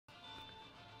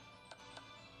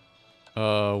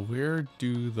Where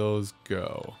do those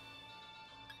go?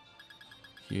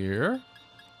 Here?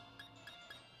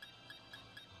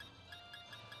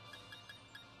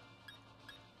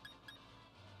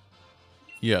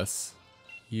 Yes.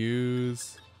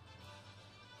 Use...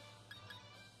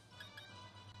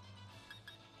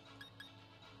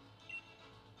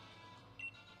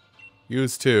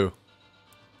 Use 2.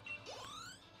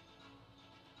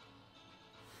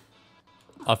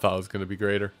 I thought it was going to be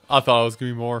greater. I thought it was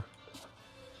going to be more.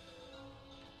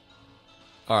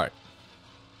 Alright.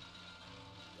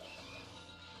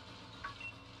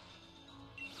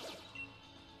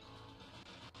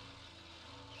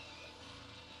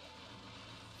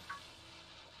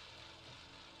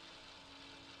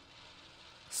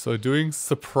 So doing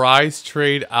surprise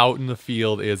trade out in the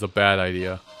field is a bad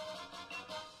idea.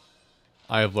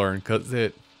 I have learned, because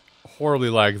it horribly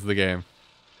lags the game.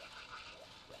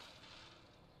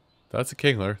 That's a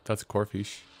Kingler. That's a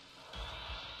Corphish.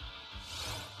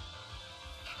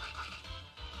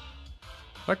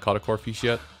 Have I caught a Corphish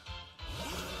yet?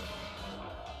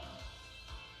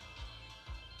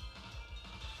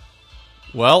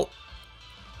 Well,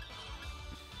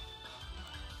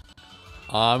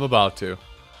 I'm about to.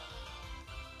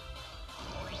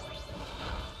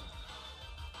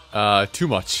 Too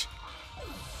much.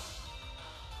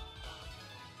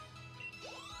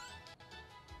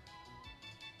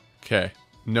 Okay,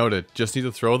 noted. Just need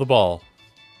to throw the ball.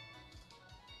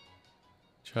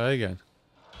 Try again.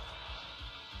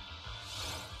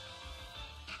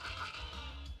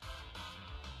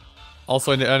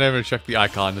 Also, I never checked the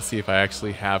icon to see if I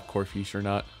actually have Corphish or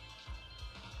not.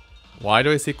 Why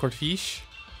do I say Corphish?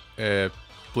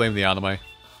 Blame the anime.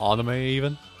 Anime,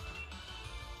 even?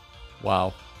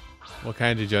 Wow. What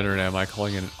kind of degenerate am I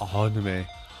calling it an anime?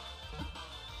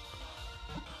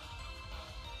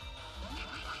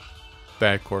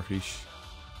 Bad Corphish.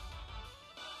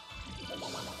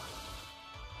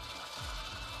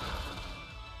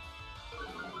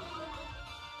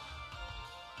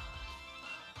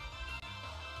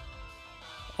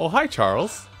 Oh, hi,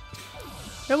 Charles.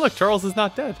 Hey, look, Charles is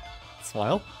not dead.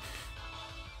 Smile.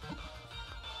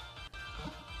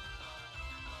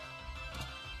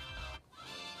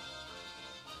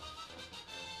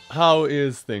 How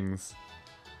is things?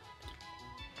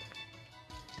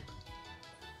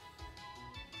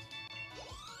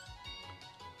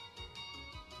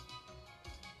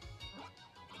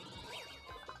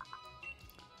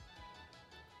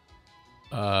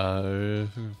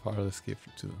 Part of the escape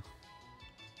to the...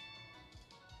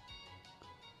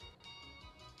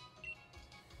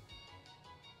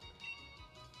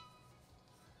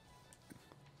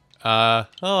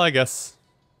 Well, I guess.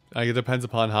 It depends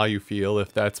upon how you feel.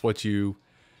 If that's what you,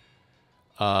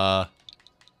 I'm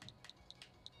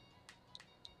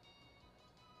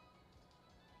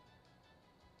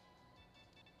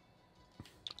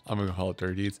gonna call it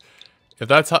dirty deeds. If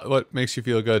that's what makes you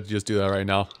feel good, just do that right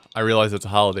now. I realize it's a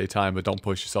holiday time, but don't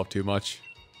push yourself too much.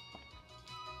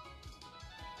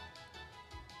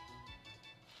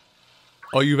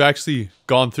 Oh, you've actually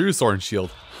gone through Sword and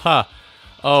Shield. Ha!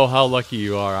 Oh, how lucky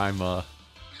you are. I'm,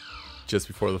 just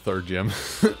before the 3rd gym.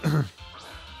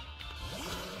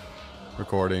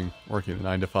 Recording, working at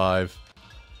 9 to 5.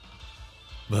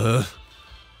 Ugh.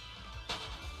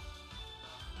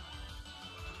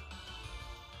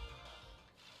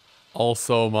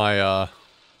 Also, my,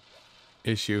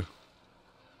 issue.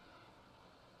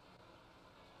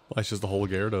 Well, that's just the whole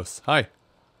Gyarados. Hi.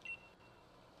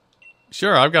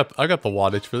 Sure, I've got the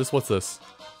wattage for this. What's this?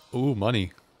 Ooh,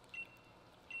 money.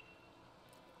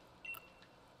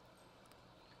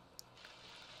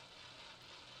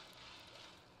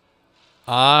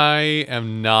 I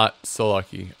am not so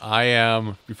lucky. I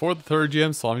am before the 3rd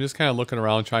gym, so I'm just kind of looking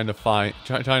around trying to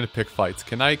trying to pick fights.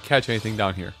 Can I catch anything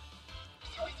down here?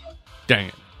 Dang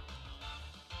it.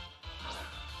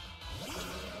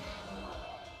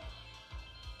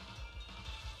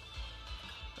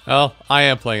 Well, I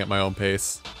am playing at my own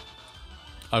pace.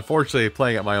 Unfortunately,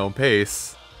 playing at my own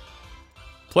pace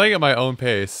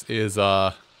is,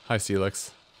 hi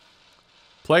Celix.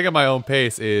 Playing at my own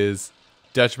pace is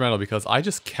detrimental because I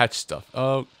just catch stuff.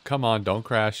 Oh, come on, don't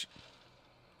crash.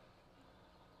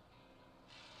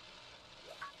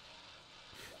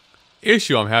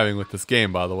 Issue I'm having with this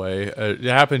game, by the way, it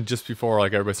happened just before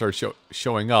like everybody started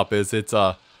showing up, is it's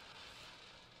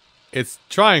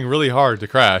trying really hard to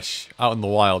crash out in the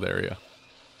wild area.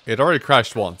 It already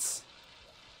crashed once.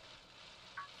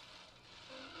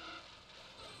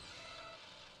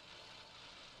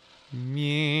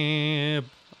 Meep.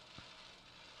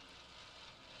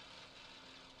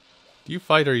 Do you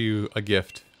fight or are you a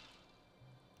gift?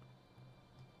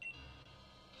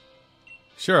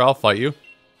 Sure, I'll fight you.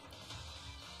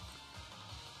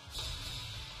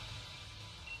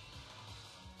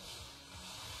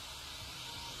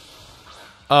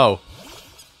 Oh.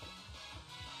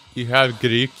 You have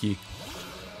Griki.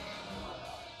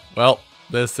 Well,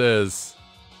 this is...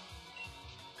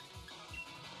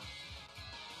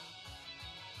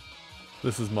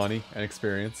 This is money and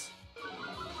experience.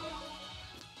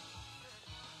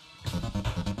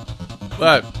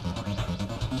 But...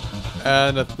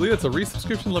 And I believe it's a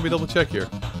resubscription. Let me double check here.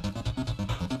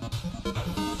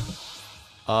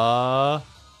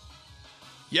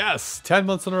 Yes! 10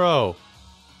 months in a row.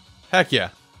 Heck yeah.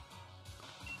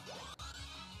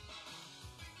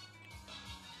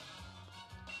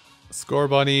 Score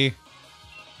bunny.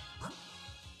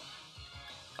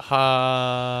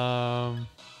 Well,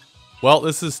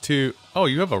 this is to... Oh,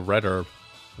 you have a red herb.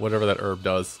 Whatever that herb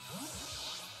does.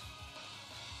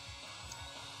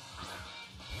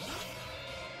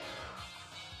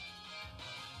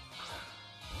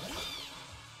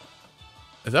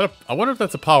 Is that a... I wonder if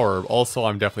that's a power herb. Also,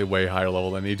 I'm definitely way higher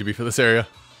level than I need to be for this area.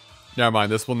 Never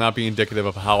mind, this will not be indicative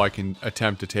of how I can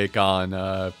attempt to take on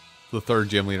the third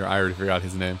gym leader. I already forgot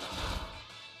his name.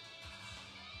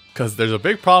 Because there's a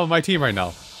big problem in my team right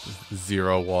now.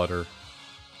 0 water.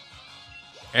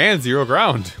 And 0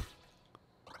 ground.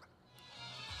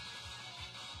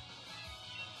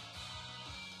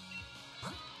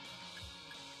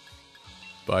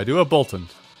 But I do have Bolton.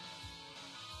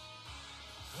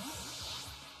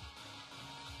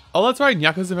 Oh, that's right.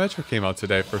 Yakuza Metro came out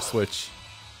today for Switch.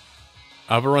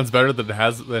 I hope it runs better than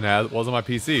it was on my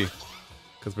PC.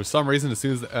 Because for some reason, as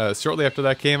soon as shortly after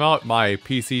that came out, my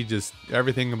PC just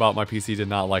everything about my PC did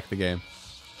not like the game.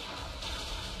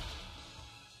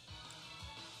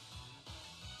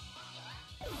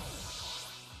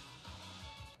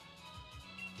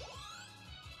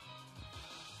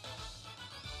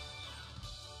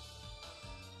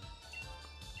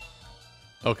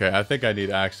 Okay, I think I need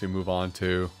to actually move on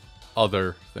to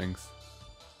other things.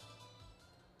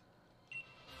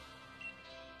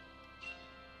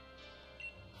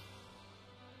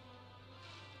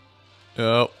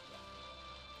 Oh.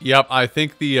 Yep, I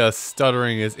think the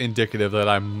stuttering is indicative that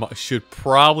I should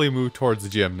probably move towards the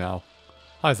gym now.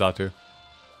 Hi, Zatu.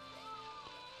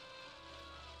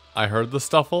 I heard the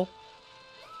stuffle.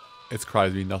 It's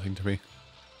cries mean nothing to me.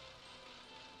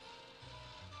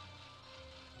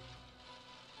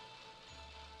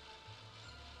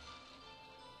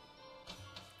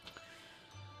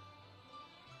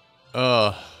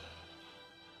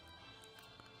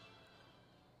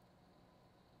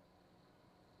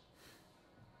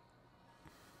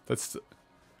 That's...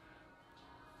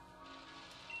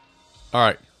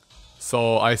 Alright.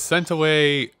 So, I sent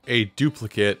away a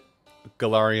duplicate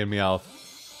Galarian Meowth.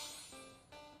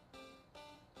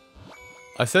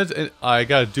 I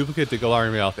got a duplicate to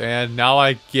Galarian Meowth, and now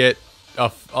I get a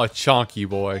Chonky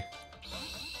boy.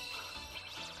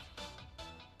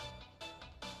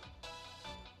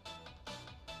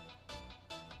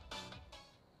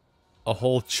 A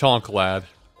whole chonk lad.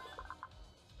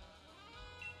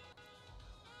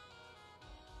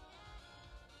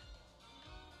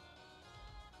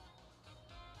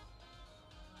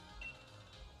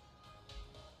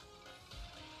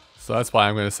 So that's why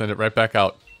I'm going to send it right back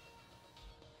out.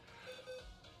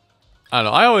 I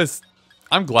don't know.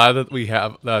 I'm glad that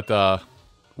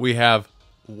we have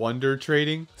Wonder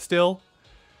Trading still.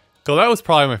 So that was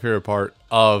probably my favorite part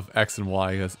of X and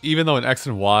Y. Because even though in X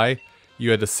and Y,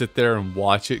 you had to sit there and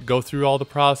watch it go through all the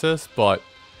process. But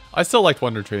I still liked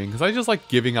Wonder Trading because I just like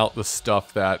giving out the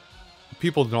stuff that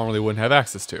people normally wouldn't have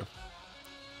access to.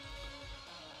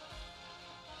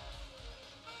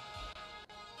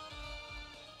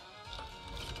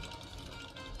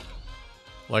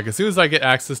 Like, as soon as I get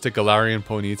access to Galarian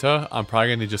Ponyta, I'm probably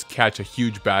going to just catch a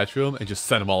huge batch of them and just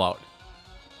send them all out.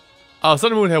 Oh,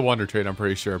 Sun and Moon had Wonder Trade, I'm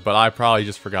pretty sure, but I probably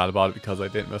just forgot about it because I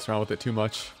didn't mess around with it too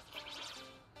much.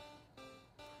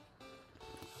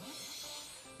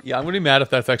 Yeah, I'm going to be mad if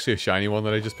that's actually a shiny one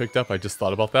that I just picked up. I just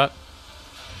thought about that.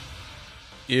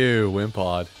 Ew,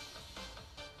 Wimpod.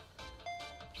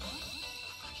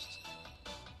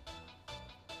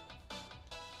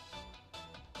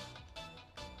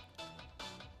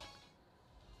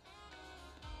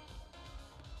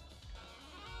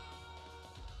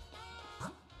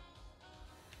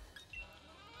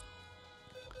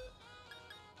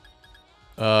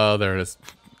 There it is.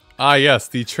 Ah, yes,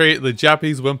 the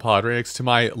Japanese Wimpod right next to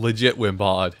my legit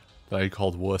Wimpod that I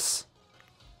called Wuss.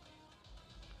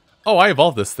 Oh, I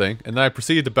evolved this thing, and then I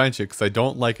proceeded to bench it because I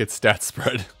don't like its stat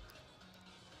spread.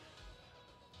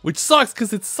 Which sucks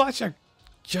because it's such a...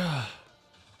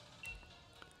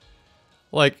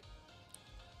 Like,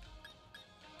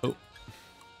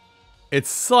 It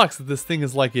sucks that this thing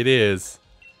is like it is.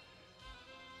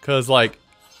 Cause like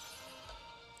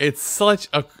it's such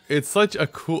a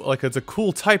cool, like, it's a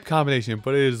cool type combination,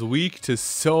 but it is weak to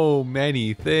so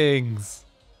many things.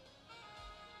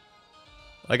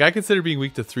 Like, I consider being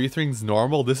weak to 3 things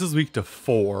normal. This is weak to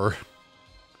 4.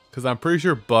 Because I'm pretty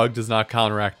sure bug does not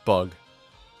counteract bug.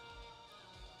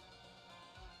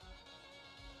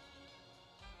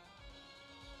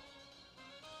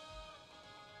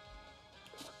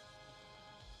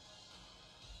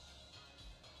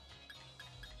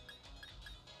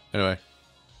 Anyway.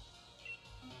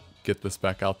 Get this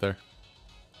back out there.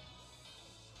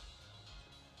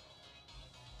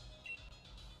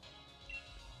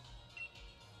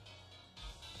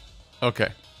 Okay,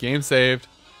 game saved.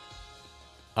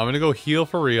 I'm gonna go heal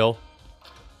for real.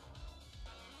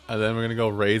 And then we're gonna go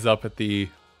raise up at the...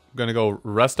 I'm gonna go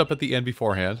rest up at the end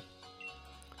beforehand.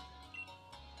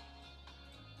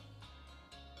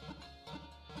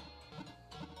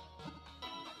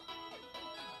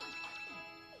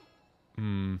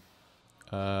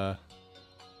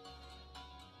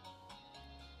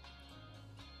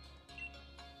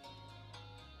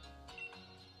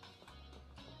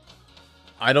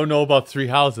 I don't know about 3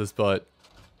 houses, but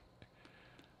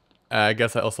I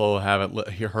guess I also haven't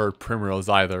heard Primrose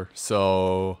either,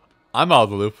 so I'm out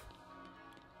of the loop.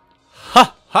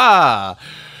 Ha ha!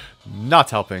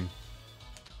 Not helping.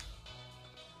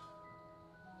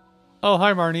 Oh,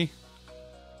 hi, Marnie.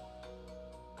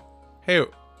 Hey,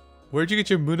 where'd you get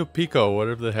your Munopico,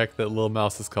 whatever the heck that little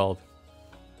mouse is called?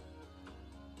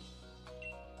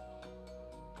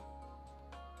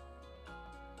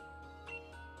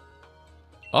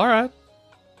 Alright.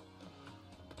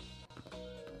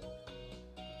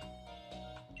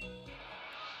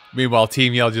 Meanwhile,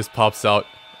 Team Yell just pops out.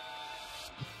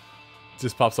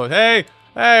 Just pops out. Hey!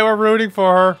 Hey, we're rooting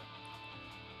for her.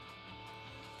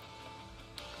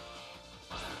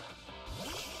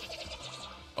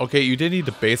 Okay, you did need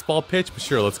the baseball pitch, but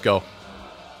sure, let's go.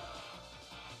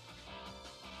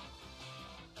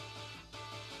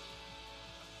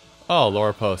 Oh,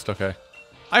 Laura Post, okay.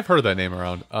 I've heard that name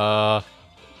around.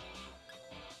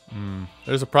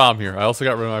 There's a problem here. I also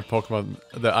got rid of my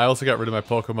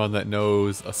Pokemon that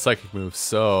knows a psychic move,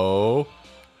 so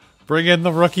bring in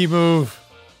the rookie move.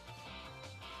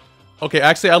 Okay,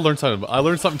 actually I learned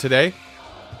something today.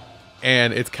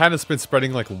 And it's kind of been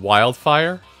spreading like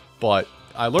wildfire, but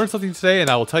I learned something today and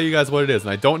I will tell you guys what it is,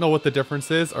 and I don't know what the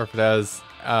difference is or if it has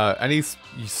any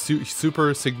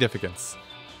super significance.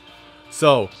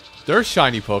 So, there's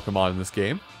shiny Pokemon in this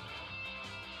game.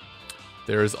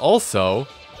 There's also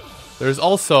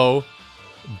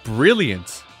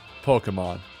brilliant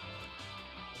Pokemon.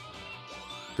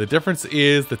 The difference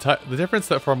is the difference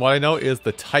that, from what I know, is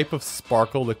the type of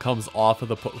sparkle that comes off of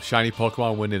the shiny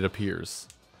Pokemon when it appears.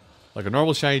 Like a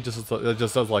normal shiny just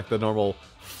does like the normal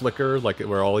flicker, like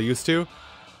we're all used to.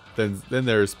 Then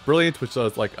there's brilliant, which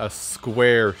does like a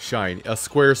square shiny, a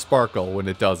square sparkle when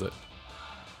it does it.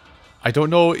 I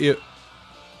don't know if...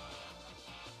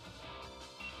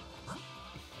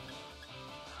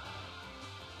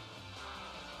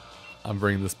 I'm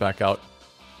bringing this back out.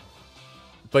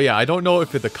 But yeah, I don't know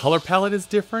if the color palette is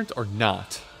different or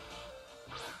not.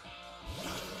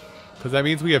 Because that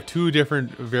means we have 2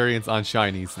 different variants on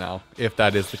shinies now, if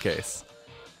that is the case.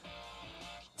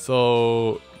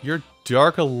 So, you're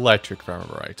Dark Electric, if I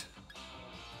remember right.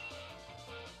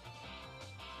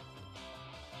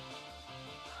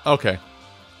 Okay.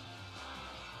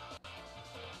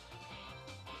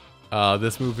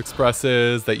 This move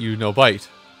expresses that you know Bite.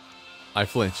 I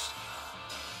flinched.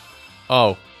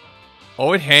 Oh.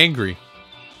 Oh, it hangry.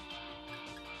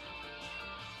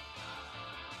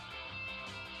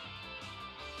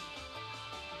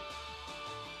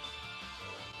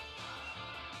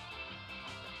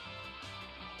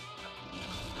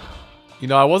 You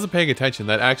know, I wasn't paying attention.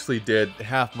 That actually did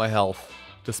half my health,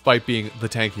 despite being the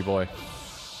tanky boy.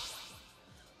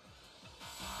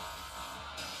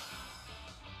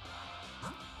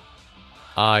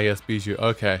 Ah, yes, Bijou.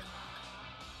 Okay.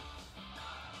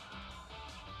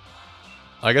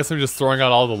 I guess I'm just throwing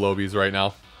out all the Lobies right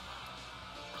now.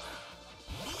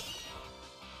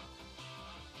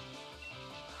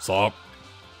 Stop.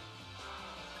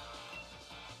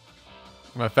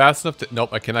 Am I fast enough to...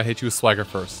 Nope, I cannot hit you with Swagger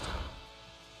first.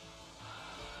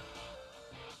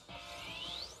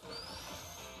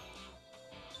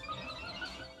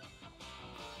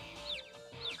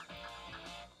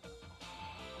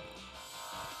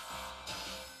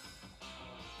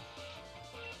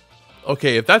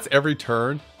 Okay, if that's every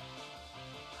turn...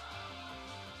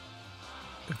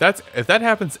 If that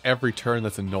happens every turn,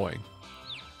 that's annoying.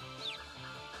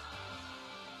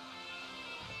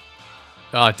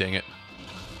 Ah, dang it.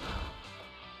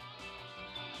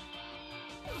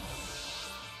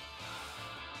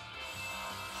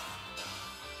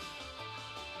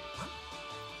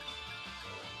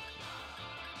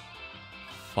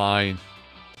 Fine.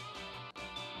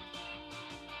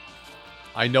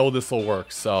 I know this will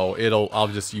work, so I'll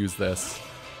just use this.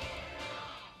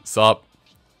 Sup?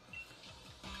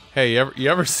 Hey, you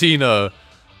ever seen a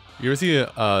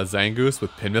Zangoose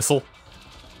with pin missile?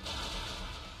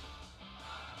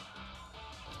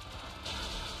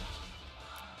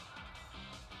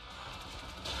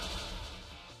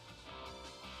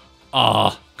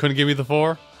 Ah, couldn't give me the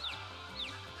 4?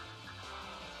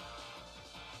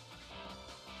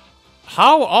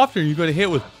 How often are you going to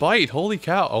hit with Bite? Holy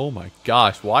cow. Oh my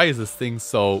gosh. Why is this thing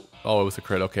so... Oh, it was a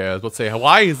crit. Okay, I was about to say,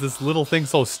 why is this little thing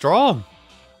so strong?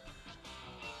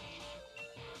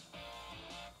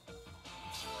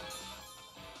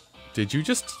 Did you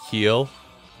just heal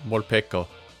Morpeko?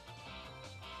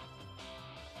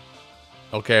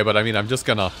 Okay, but I mean, I'm just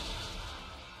gonna...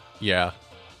 Yeah.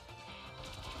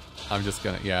 I'm just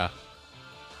gonna... Yeah.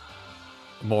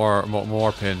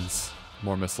 More pins.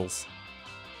 More missiles.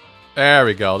 There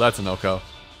we go. That's an Oko.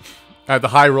 I had the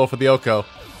high roll for the Oko.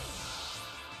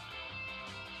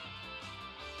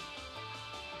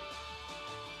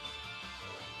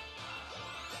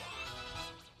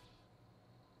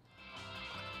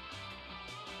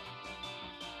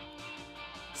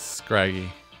 Scraggy.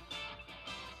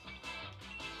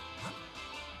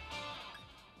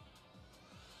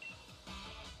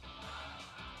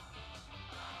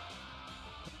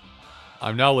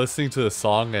 I'm now listening to the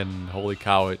song and holy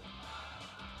cow, it...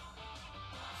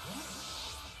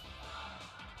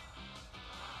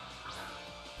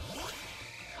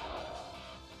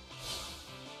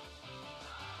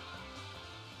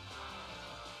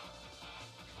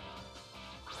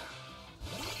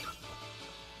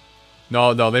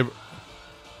 No, they...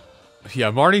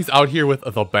 Yeah, Marnie's out here with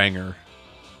the banger.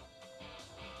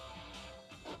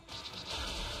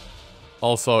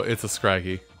 Also, it's a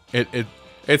Scraggy.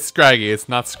 It's Scraggy, it's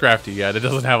not Scrafty yet. It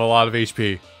doesn't have a lot of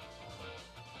HP.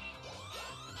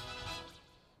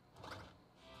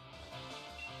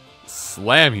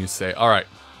 Slam, you say? Alright.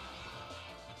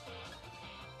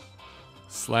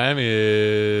 Slam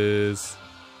is...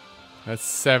 That's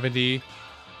 70.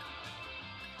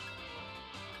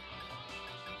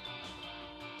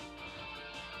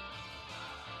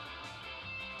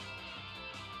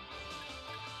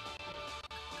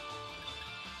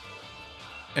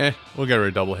 We'll get her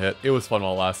a double hit. It was fun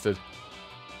while it lasted.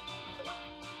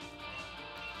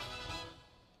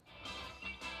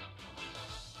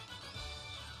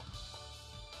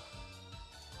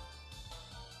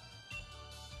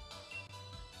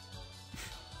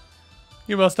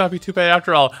 You must not be too bad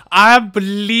after all. I'm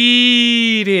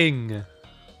bleeding!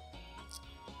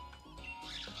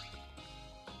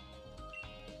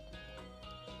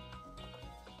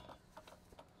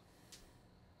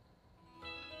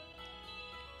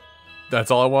 That's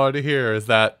all I wanted to hear is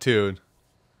that tune.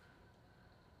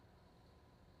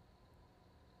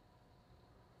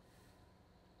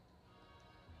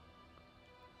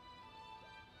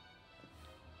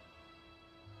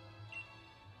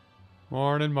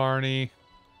 Morning, Marnie.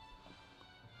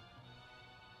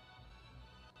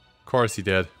 Of course he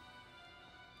did.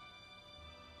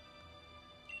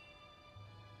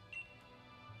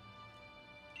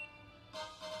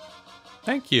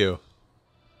 Thank you.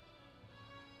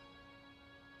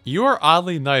 You are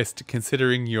oddly nice to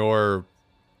considering your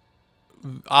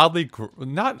oddly,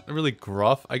 not really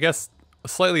gruff, I guess a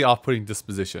slightly off-putting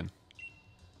disposition.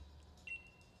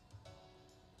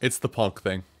 It's the punk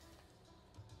thing.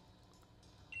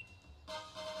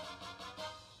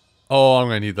 Oh, I'm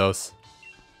gonna need those.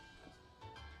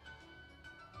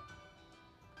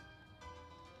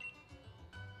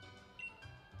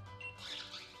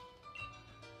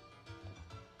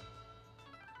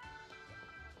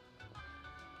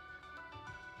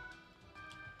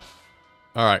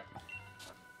 Alright.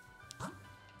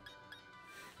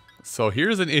 So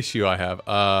here's an issue I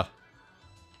have.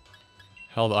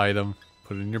 Held item.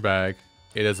 Put it in your bag.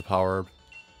 It is a power herb.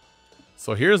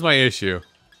 So here's my issue.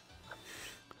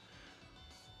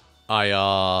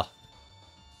 I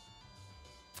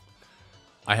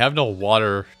have no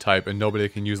water type and nobody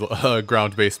can use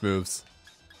ground-based moves.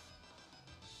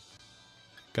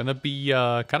 Gonna be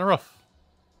kind of rough.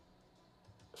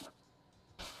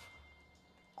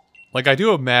 Like, I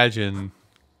do imagine...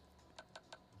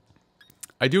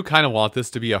 I do kind of want this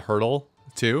to be a hurdle,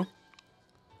 too.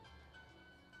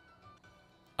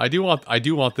 I do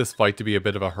want this fight to be a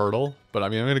bit of a hurdle, but I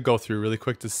mean, I'm going to go through really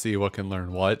quick to see what can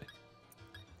learn what.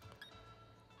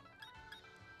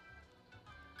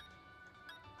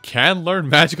 can learn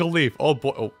Magical Leaf. Oh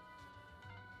boy. Oh.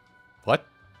 What?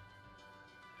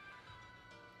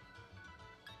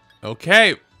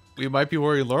 Okay. We might be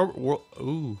worried.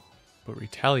 Ooh. But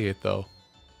Retaliate, though.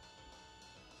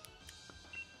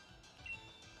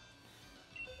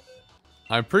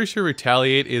 I'm pretty sure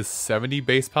Retaliate is 70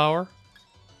 base power.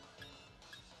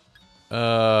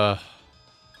 Nah,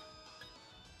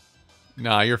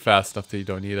 you're fast enough that you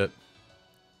don't need it.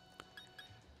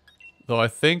 Though I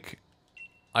think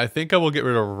I will get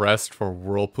rid of Rest for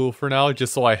Whirlpool for now,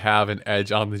 just so I have an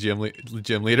edge on the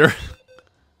gym leader.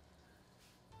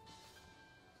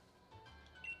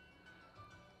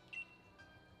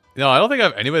 No, I don't think I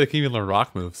have anybody that can even learn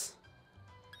rock moves.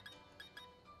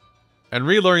 And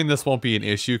relearning this won't be an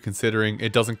issue, considering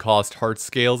it doesn't cost heart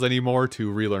scales anymore to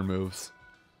relearn moves.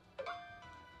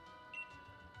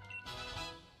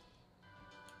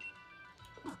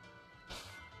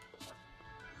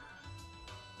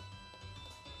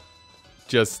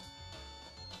 Just,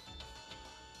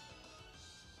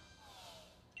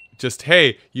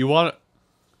 hey, you want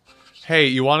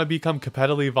to become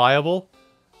competitively viable?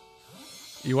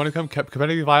 You want to become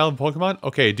competitively viable in Pokemon?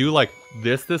 Okay, do like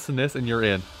this, and this, and you're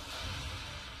in.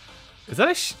 Is that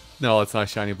a no, it's not a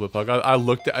shiny Blipbug. I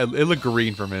looked at it, looked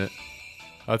green for a minute.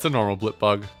 Oh, it's a normal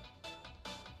Blipbug.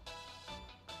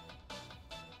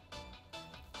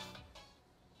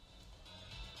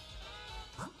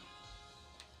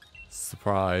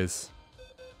 Surprise.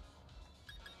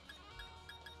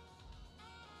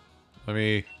 Let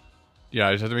me... Yeah,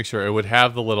 I just have to make sure it would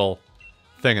have the little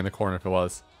thing in the corner if it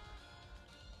was.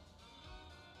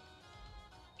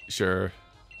 Sure.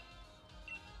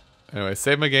 Anyway,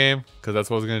 save my game, because that's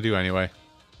what I was going to do anyway.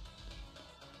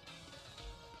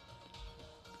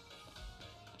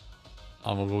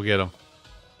 I'm going to go get him.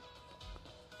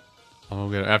 I'm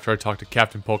going to get him after I talk to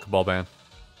Captain Pokeball Band.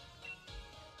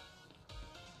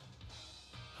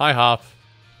 Hi, Hop.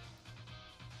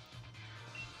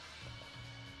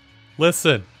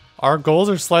 Listen, our goals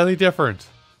are slightly different.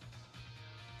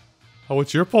 Oh,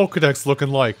 what's your Pokedex looking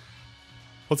like?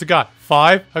 What's it got?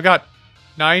 5? I got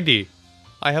 90.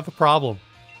 I have a problem.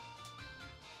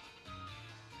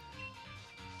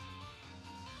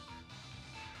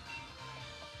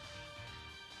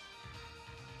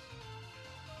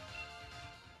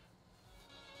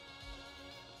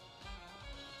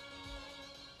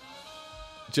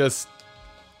 Just...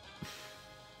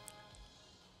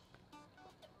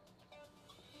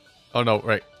 Oh no,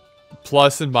 right.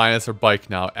 Plus and minus are bike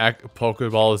now.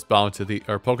 Pokeball is bound to the...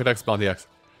 Or Pokedex bound to the X.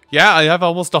 Yeah, I have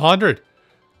almost 100.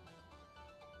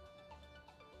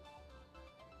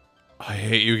 I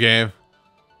hate you, game.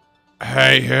 I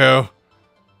hate you.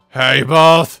 Hate you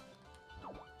both.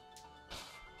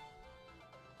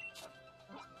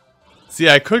 See,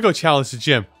 I could go challenge the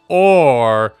gym.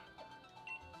 Or...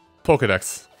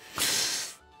 Pokedex.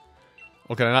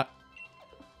 Oh, can I not?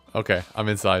 Okay, I'm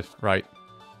inside. Right.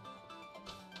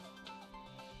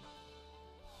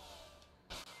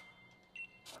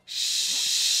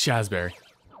 Shazberry.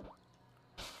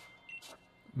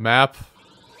 Map.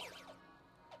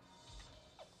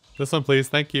 This one, please.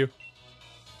 Thank you.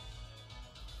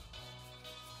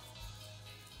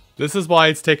 This is why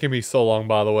it's taking me so long,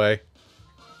 by the way.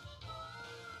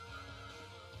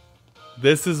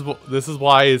 This is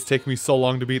why it's taking me so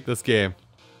long to beat this game.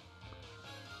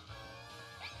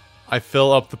 I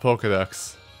fill up the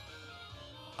Pokedex.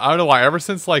 I don't know why. Ever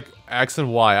since, like, X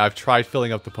and Y, I've tried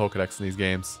filling up the Pokedex in these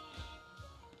games.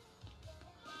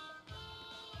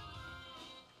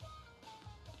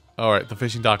 Alright, the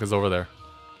fishing dock is over there.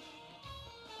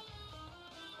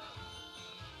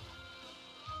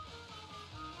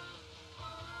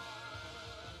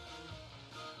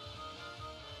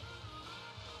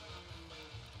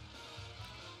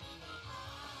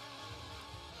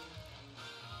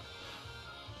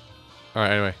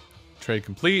 Alright, anyway. Trade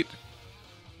complete.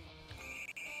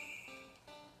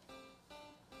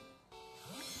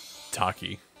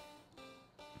 Taki.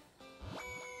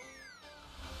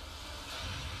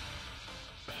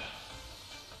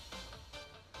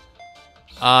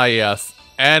 Ah, yes.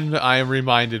 And I am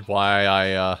reminded why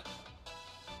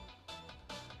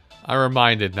I'm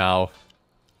reminded now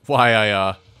why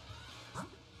I,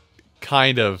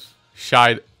 kind of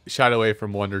shied away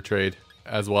from Wonder Trade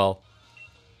as well.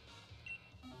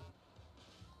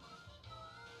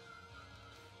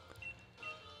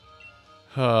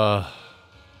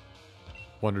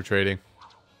 Wonder Trading.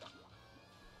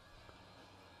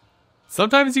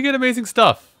 Sometimes you get amazing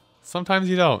stuff. Sometimes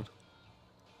you don't.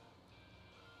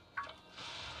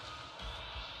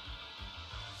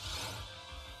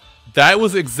 That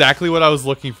was exactly what I was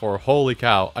looking for. Holy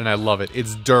cow. And I love it.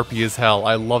 It's derpy as hell.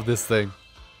 I love this thing.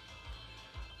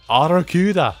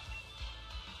 Arcuda.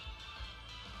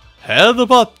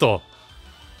 Headbutt.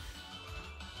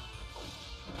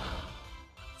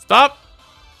 Stop.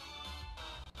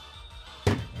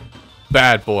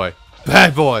 Bad boy.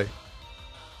 Bad boy.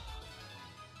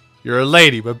 You're a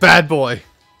lady, but bad boy.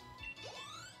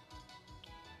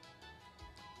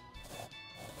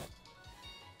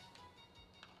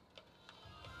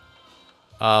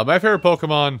 My favorite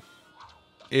Pokemon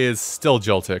is still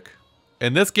Joltik.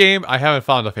 In this game, I haven't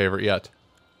found a favorite yet.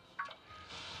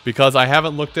 Because I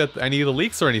haven't looked at any of the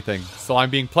leaks or anything. So I'm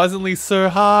being pleasantly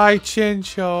Hi,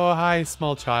 Chincho. Hi,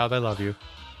 small child. I love you.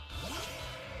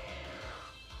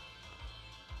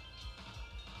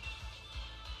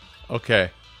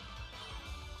 Okay.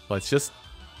 Let's just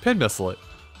pin missile it.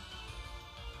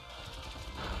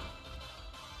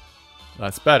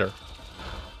 That's better.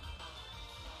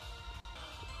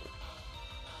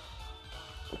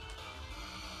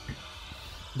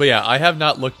 But yeah, I have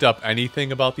not looked up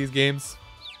anything about these games.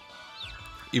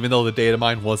 Even though the data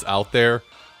mine was out there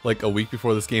like a week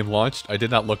before this game launched, I did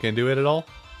not look into it at all.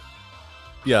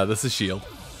 Yeah, this is Shield.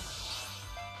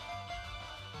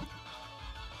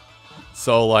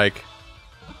 So like,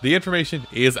 the information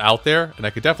is out there, and I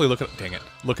could definitely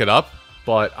look it up.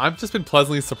 But I've just been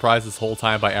pleasantly surprised this whole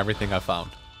time by everything I've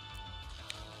found.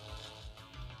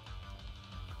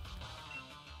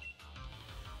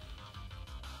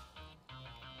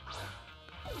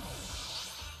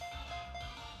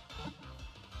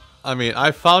 I mean, I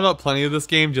found out plenty of this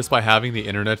game just by having the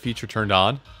internet feature turned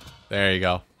on. There you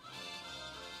go.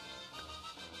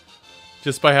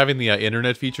 Just by having the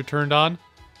internet feature turned on,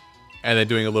 and then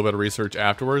doing a little bit of research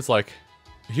afterwards. Like,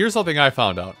 here's something I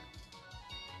found out.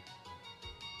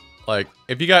 Like,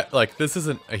 if you got, like, this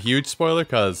isn't a huge spoiler,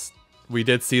 because we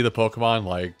did see the Pokemon,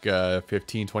 like,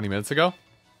 15, 20 minutes ago.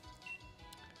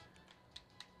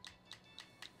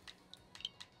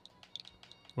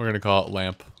 We're gonna call it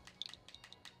Lamp.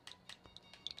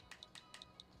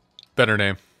 Better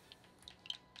name.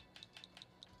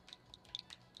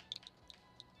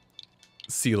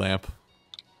 Sea Lamp.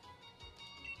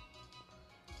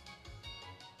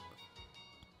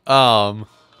 But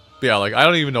yeah, like, I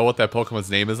don't even know what that Pokemon's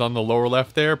name is on the lower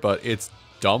left there, but it's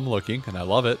dumb looking, and I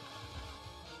love it.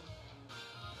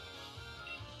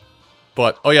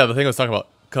 But, oh yeah, the thing I was talking about,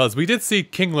 because we did see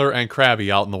Kingler and Krabby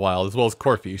out in the wild, as well as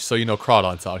Corphish, so you know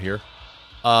Crawdon's out here.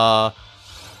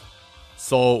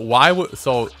 So why would,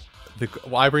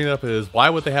 why I bring it up is, why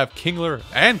would they have Kingler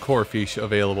and Corphish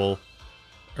available,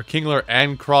 or Kingler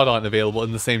and Crawdon available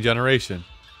in the same generation?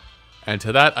 And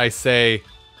to that I say,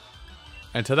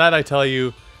 and to that I tell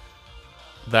you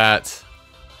that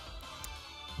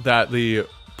the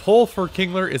pull for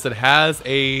Kingler is it has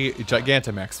a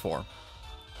Gigantamax form.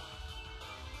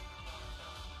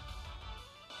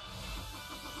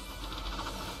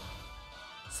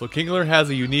 So Kingler has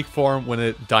a unique form when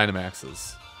it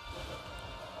Dynamaxes.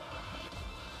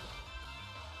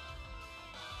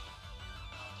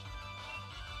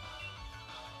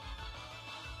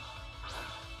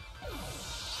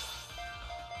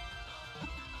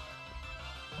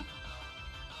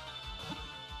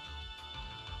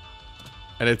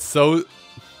 And it's so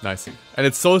nice. And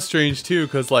it's so strange too,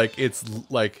 because like it's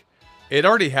like it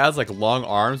already has like long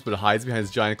arms, but it hides behind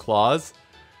its giant claws.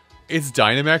 Its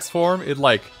Dynamax form, it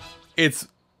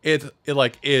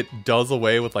does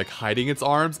away with like hiding its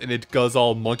arms, and it goes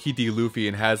all Monkey D. Luffy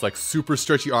and has like super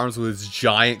stretchy arms with its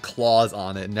giant claws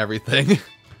on it and everything.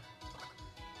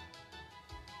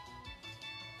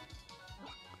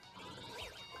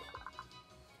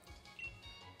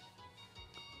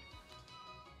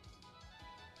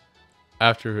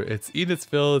 After it's eaten its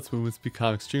fill, its movements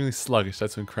become extremely sluggish.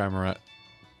 That's when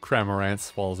Cramorant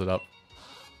swallows it up.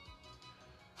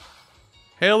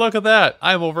 Hey, look at that!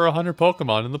 I have over 100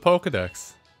 Pokemon in the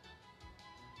Pokedex.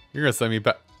 You're gonna send me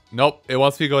back. Nope, it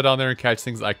wants me to go down there and catch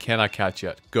things I cannot catch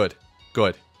yet. Good.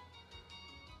 Good.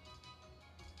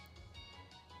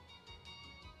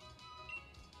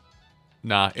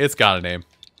 Nah, it's got a name.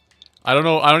 I don't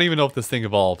know. I don't even know if this thing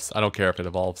evolves. I don't care if it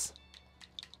evolves.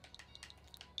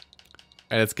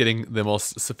 And it's getting the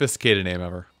most sophisticated name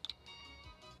ever.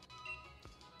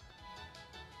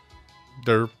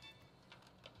 Derp.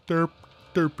 Derp.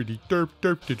 Derpity derp.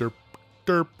 Derpity derp.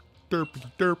 Derp.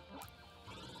 Derpity derp.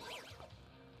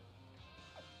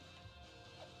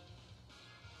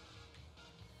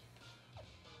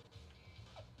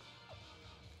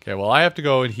 Okay, well I have to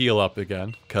go and heal up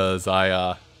again. Because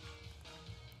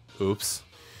oops.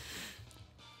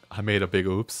 I made a big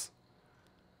oops.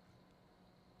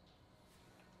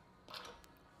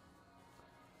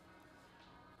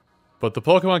 But the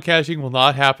Pokemon catching will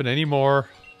not happen anymore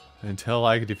Until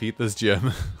I can defeat this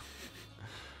gym.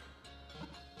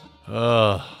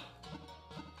 Ugh.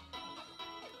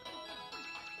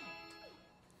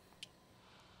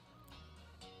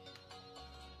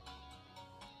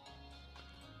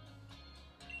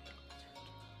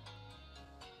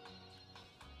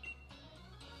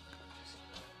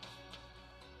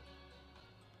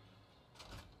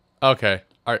 Okay.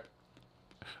 Alright.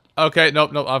 Okay,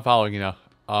 nope, I'm following you now.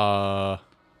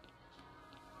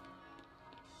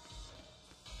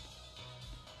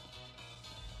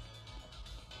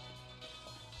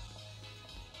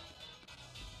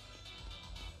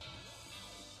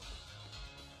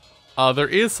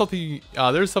 There's something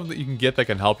that you can get that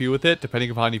can help you with it, depending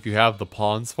upon if you have the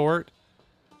pawns for it.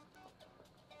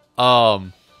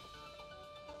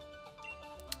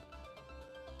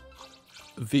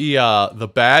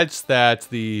 The badge that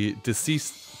the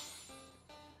deceased...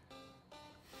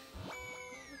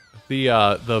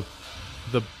 The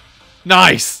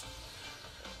nice!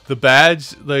 The badge,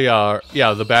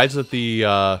 the badge that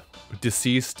the,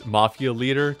 deceased mafia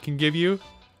leader can give you.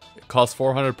 It costs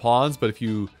 400 pawns, but if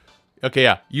you... Okay,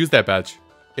 yeah, use that badge.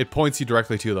 It points you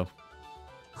directly to them.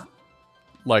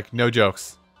 Like, no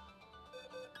jokes.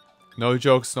 No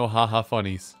jokes, no haha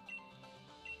funnies.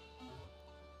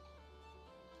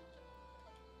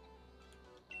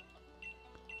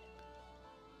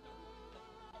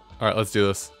 Alright, let's do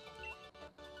this.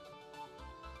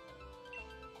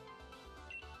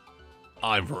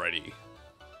 I'm ready.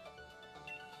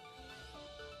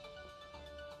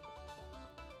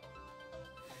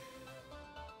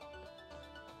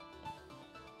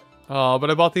 Oh,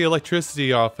 but I bought the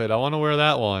electricity outfit. I want to wear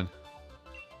that one.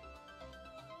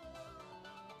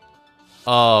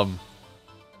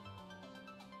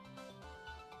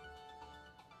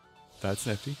 That's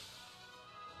nifty.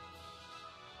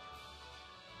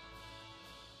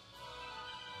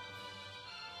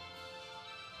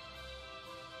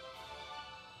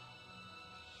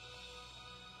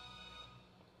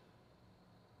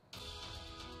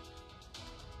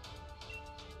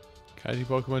 Catching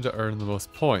Pokemon to earn the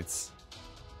most points.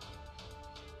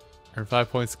 Earn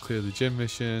 5 points to clear the gym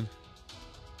mission.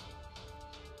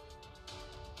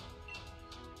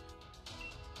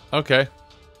 Okay.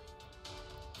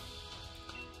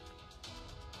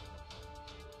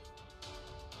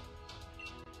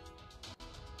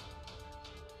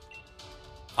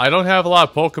 I don't have a lot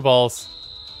of Pokeballs.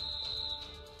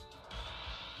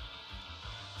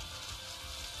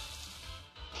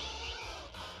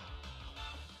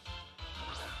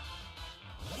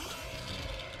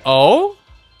 Oh?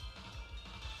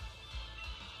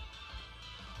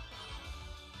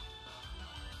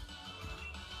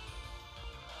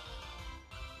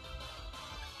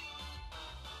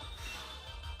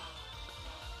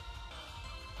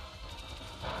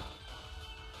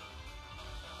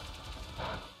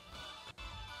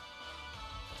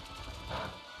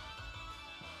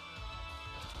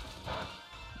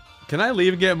 Can I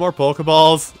leave and get more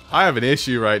Pokeballs? I have an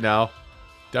issue right now.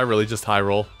 Did I really just high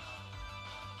roll?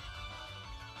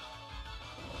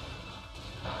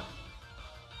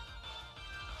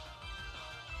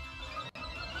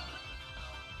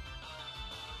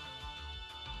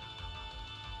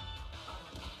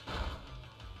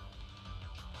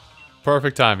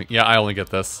 Perfect timing. Yeah, I only get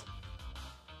this.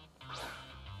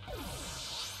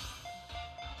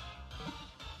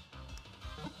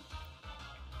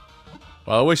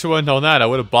 Well, I wish I would have known that. I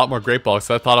would have bought more Great Balls.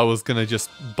 I thought I was going to just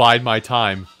bide my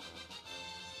time.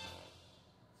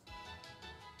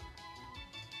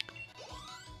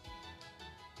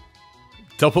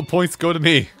 Double points go to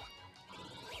me.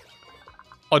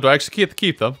 Oh, do I actually get to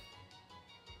keep them?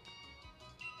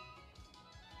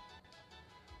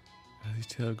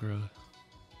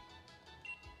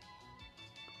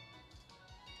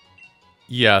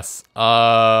 Yes.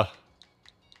 And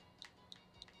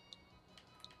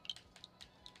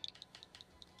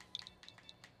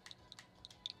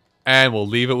we'll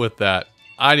leave it with that.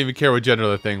 I didn't even care what gender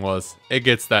the thing was. It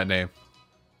gets that name.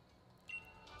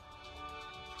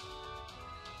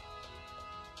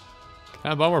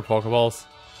 Can I buy more Pokeballs?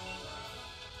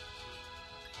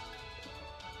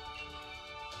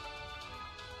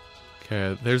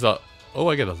 Okay, there's a...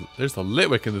 Oh, there's a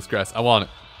Litwick in this grass. I want it.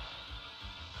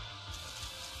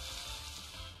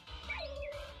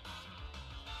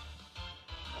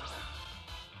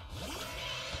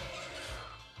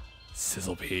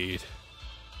 Sizzlebead.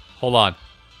 Hold on.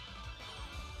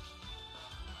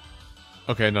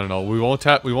 Okay, no. We won't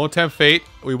tempt fate.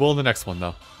 We will in the next one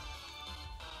though.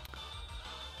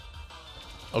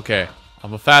 Okay.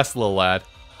 I'm a fast little lad.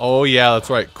 Oh yeah, that's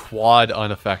right. Quad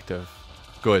ineffective.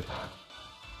 Good.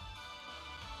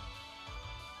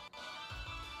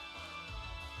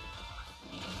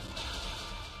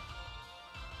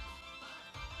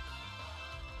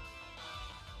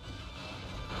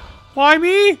 Why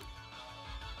me?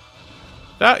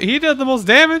 That he did the most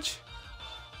damage.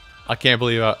 I can't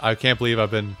believe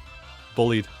I've been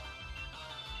bullied.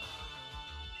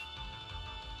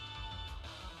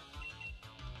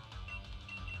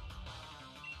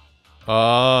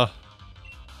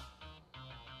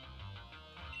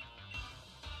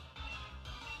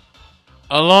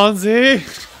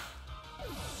 Alonzi.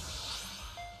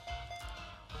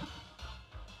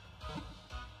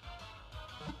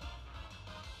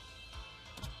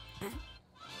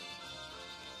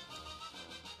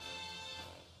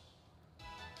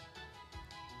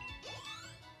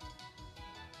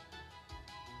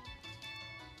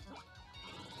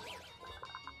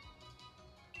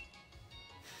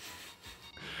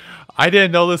 I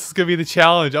didn't know this was gonna be the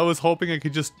challenge. I was hoping I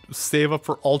could just save up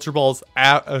for Ultra Balls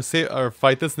or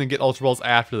fight this and then get Ultra Balls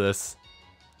after this.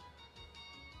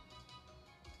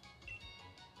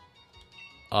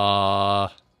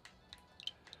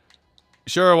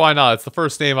 Sure, why not? It's the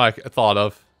first name I thought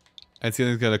of. And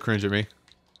Celine's gonna cringe at me.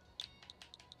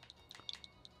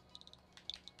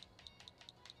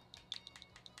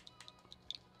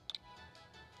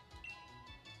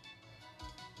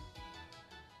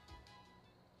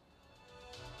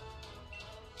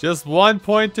 Just 1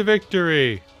 point to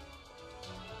victory.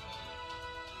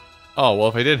 Oh, well,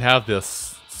 if I didn't have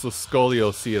this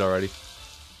Scolio seed already.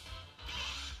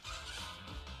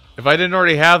 If I didn't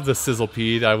already have the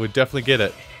Sizzlepede, I would definitely get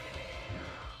it.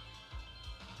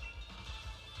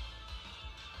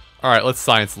 Alright, let's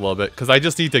science a little bit, because I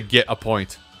just need to get a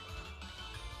point.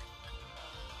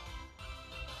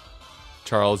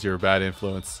 Charles, you're a bad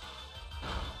influence.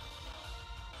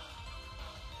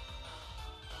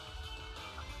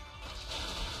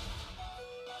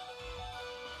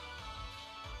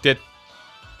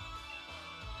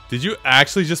 Did you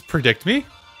actually just predict me?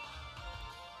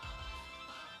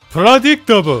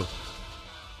 Predictable!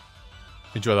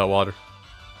 Enjoy that water.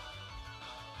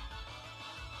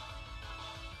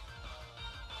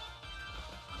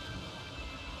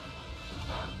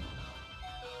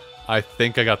 I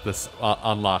think I got this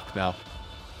unlocked now.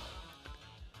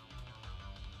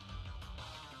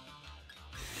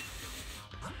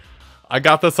 I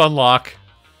got this unlocked.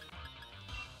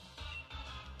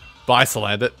 Bye,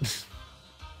 Salandit.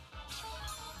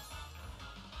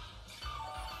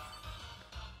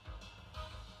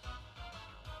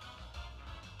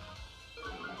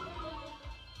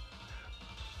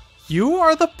 You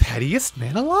are the pettiest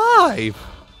man alive!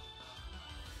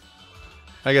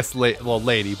 I guess, well,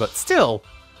 lady, but still.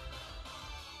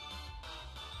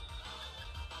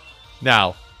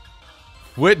 Now,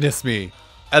 witness me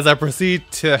as I proceed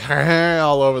to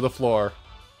all over the floor.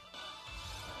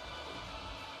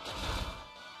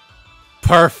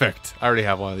 Perfect! I already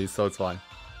have one of these, so it's fine.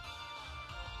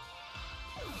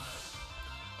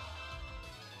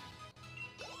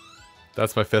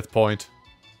 That's my 5th point.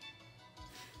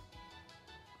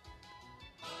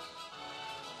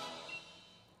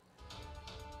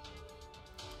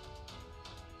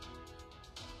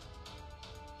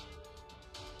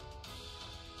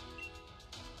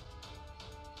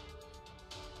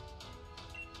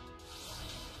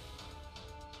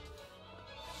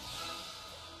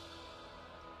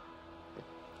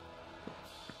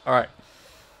 Alright.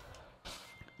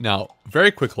 Now,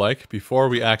 very quick like, before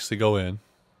we actually go in,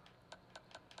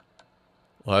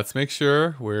 let's make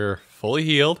sure we're fully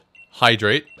healed.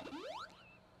 Hydrate.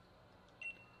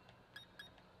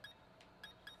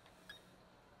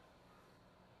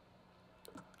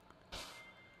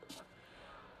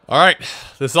 Alright,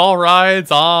 this all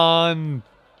rides on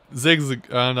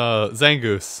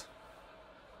Zangoose.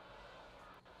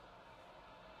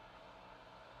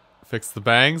 Fix the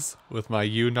bangs with my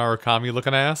Yu Narukami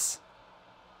looking ass.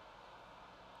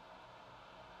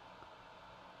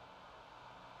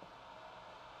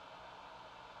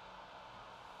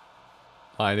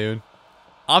 Hi, Noon.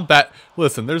 I'm bad.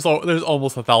 Listen, there's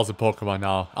almost 1,000 Pokemon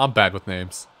now. I'm bad with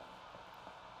names.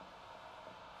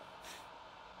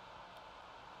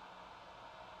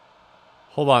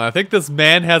 Hold on, I think this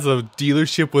man has a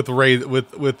dealership with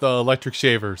electric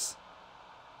shavers.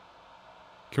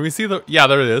 Can we see the... Yeah,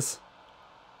 there it is.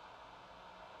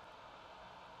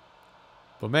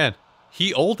 But man,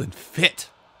 he old and fit.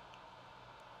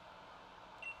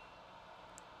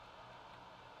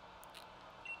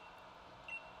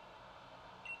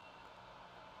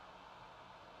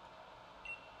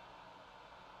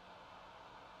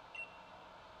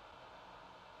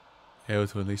 Able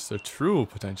to unleash their true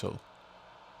potential.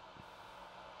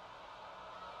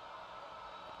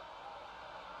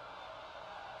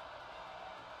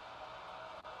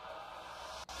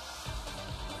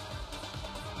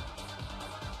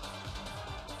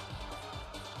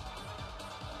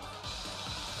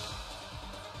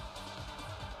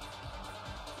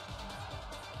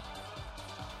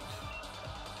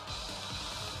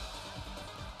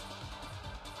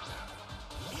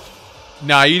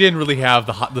 Nah, you didn't really have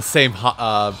the same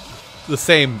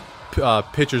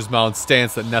pitcher's mound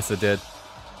stance that Nessa did.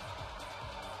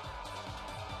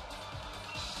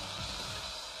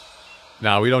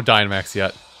 Nah, we don't Dynamax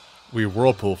yet. We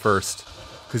Whirlpool first.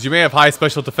 Because you may have high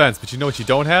special defense, but you know what you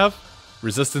don't have?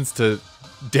 Resistance to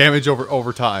damage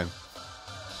over time.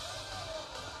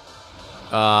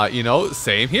 You know,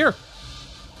 same here.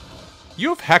 You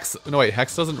have Hex. No, wait,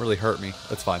 Hex doesn't really hurt me.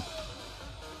 That's fine.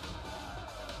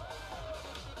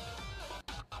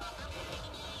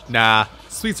 Nah,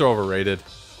 sweets are overrated.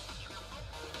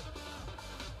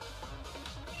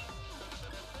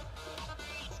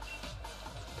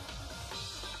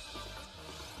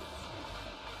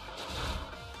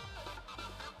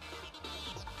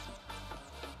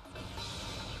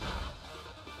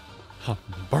 I'm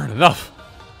burning up.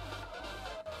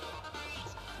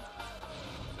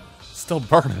 Still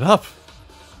burning up.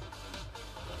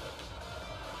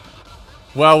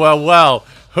 Well, well, well.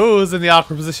 Who's in the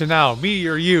awkward position now? Me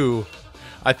or you?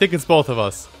 I think it's both of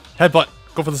us. Headbutt.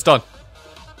 Go for the stun.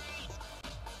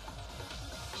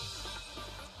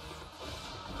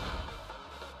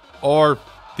 Or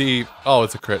the... Oh,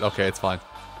 it's a crit. Okay, it's fine.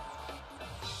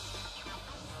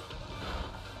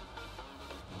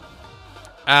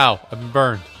 Ow, I've been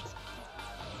burned.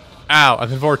 Ow, I've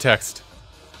been vortexed.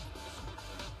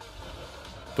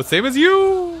 But same as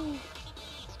you!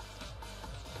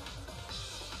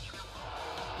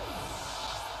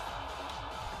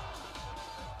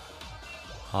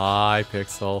 Hi,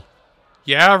 Pixel.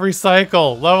 Yeah,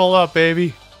 recycle! Level up,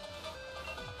 baby!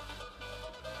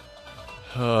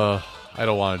 I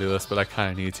don't want to do this, but I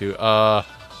kind of need to.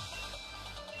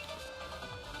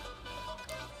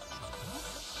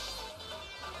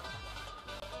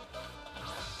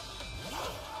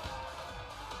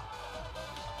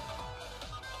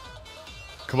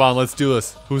 Come on, let's do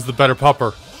this. Who's the better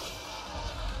pupper?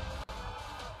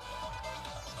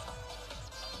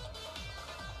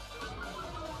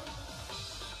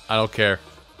 I don't care.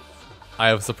 I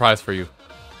have a surprise for you.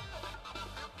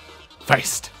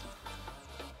 Feist!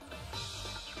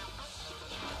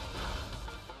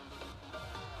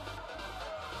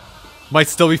 Might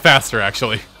still be faster,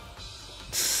 actually.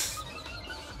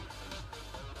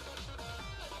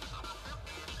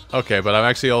 Okay, but I'm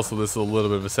actually also, this is a little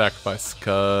bit of a sacrifice,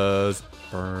 because...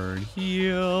 Burn,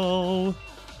 heal...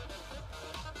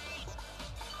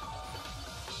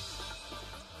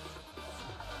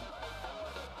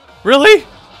 Really?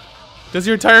 Does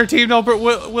your entire team know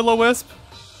Will-O-Wisp?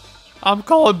 I'm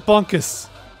calling Bunkus.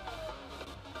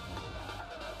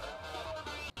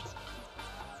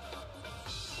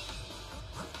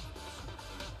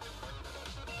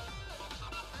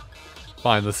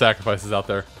 Fine, the sacrifice is out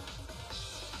there.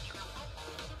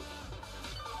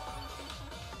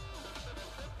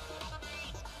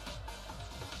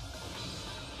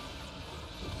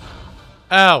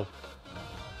 Ow!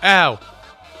 Ow!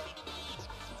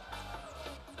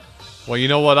 Well, you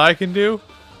know what I can do?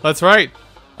 That's right.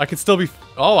 I can still be...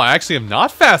 Oh, I actually am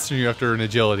not faster than you after an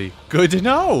agility. Good to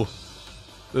know.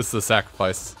 This is a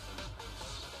sacrifice.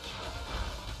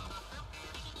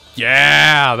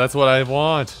 Yeah, that's what I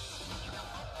want.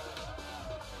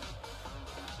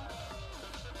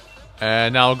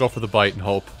 And now I'll go for the bite and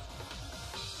hope.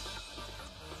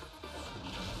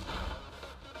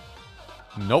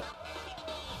 Nope.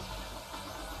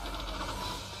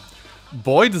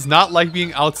 Boy does not like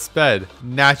being outsped,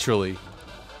 naturally.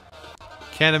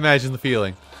 Can't imagine the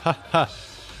feeling. Haha.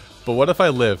 But what if I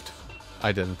lived?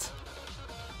 I didn't.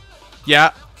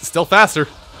 Yeah, still faster.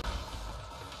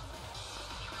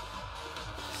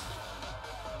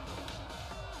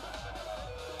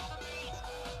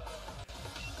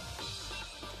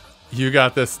 You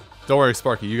got this. Don't worry,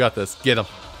 Sparky. You got this. Get him.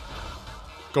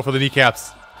 Go for the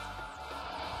kneecaps.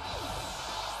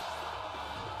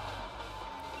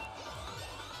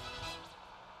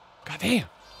 God damn.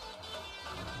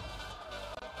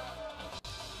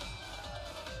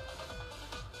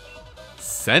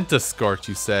 Centiskorch,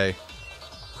 you say?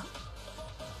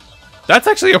 That's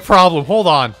actually a problem. Hold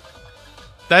on.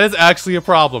 That is actually a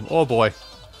problem. Oh boy.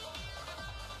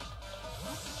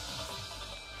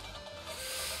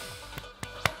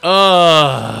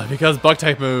 Because bug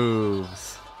type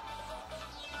moves.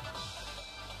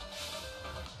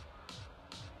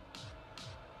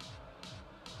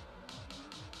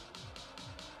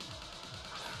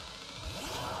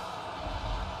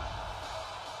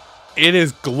 It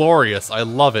is glorious. I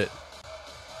love it.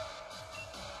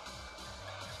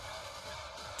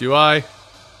 Do I?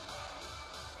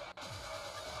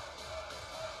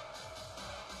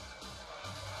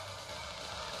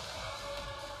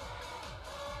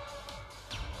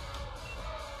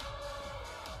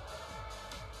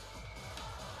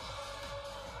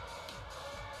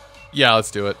 Yeah,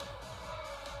 let's do it.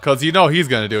 Because you know he's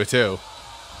going to do it too.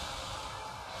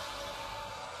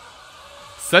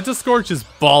 Centiskorch is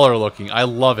baller looking. I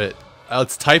love it.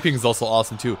 Its typing is also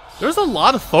awesome too. There's a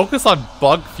lot of focus on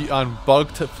bug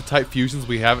type fusions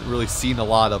we haven't really seen a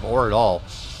lot of, or at all.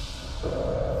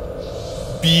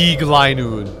 Big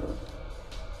Linoon.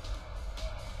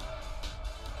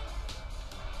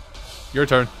 Your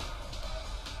turn.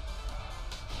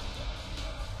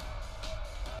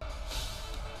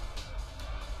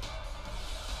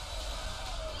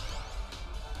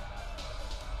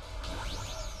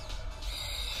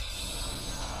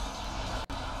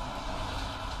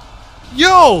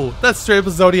 Yo! That's straight up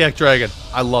a Zodiac Dragon.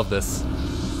 I love this.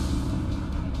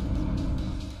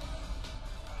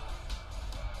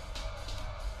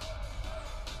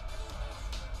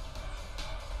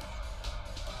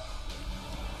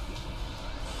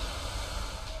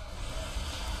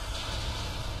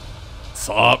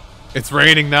 Sup? It's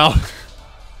raining now.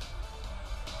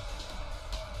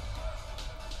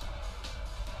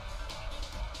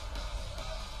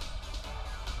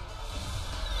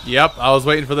 Yep, I was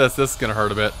waiting for this. This is gonna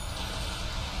hurt a bit.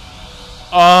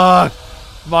 Ugh!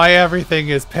 My everything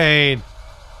is pain.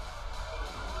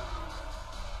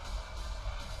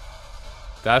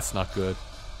 That's not good.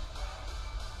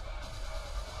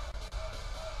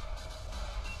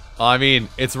 I mean,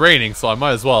 it's raining, so I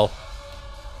might as well.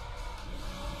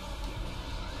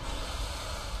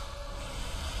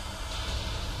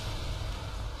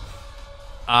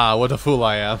 Ah, what a fool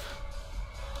I am.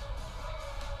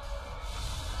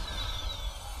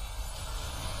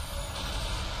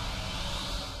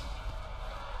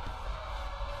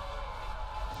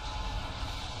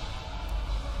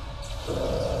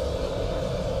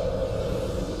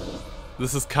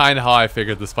 This is kind of how I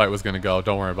figured this fight was going to go.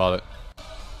 Don't worry about it.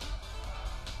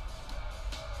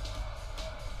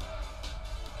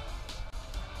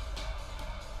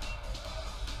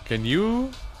 Can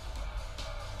you?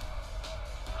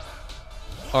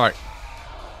 Alright.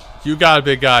 You got it,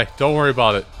 big guy. Don't worry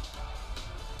about it.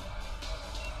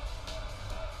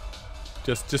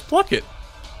 Just pluck it.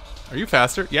 Are you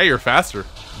faster? Yeah, you're faster.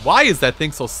 Why is that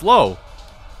thing so slow?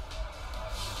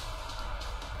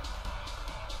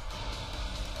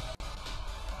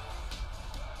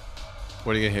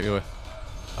 What are you gonna hit me with?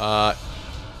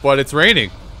 But it's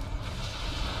raining.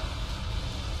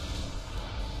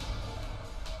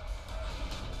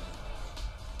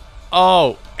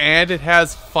 Oh, and it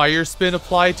has fire spin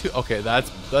applied to. Okay,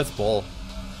 that's bull.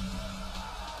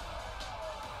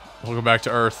 Welcome back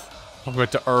to Earth. Welcome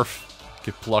back to Earth.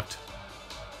 Get plucked.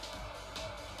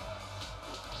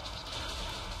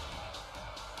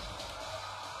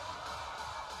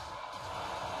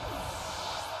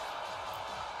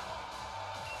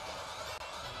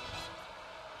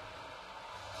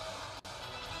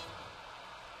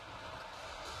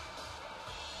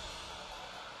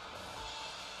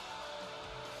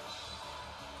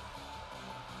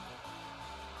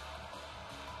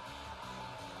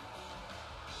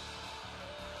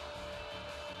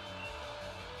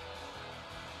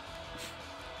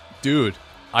 Dude,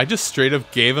 I just straight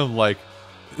up gave him like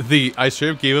I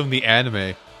straight up gave him the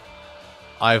anime.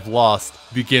 I've lost.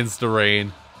 Begins to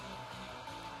rain.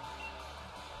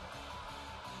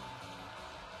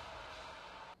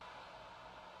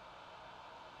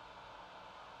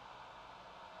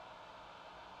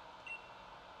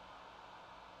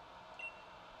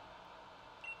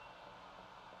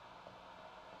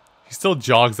 He still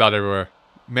jogs out everywhere.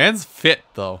 Man's fit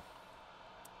though.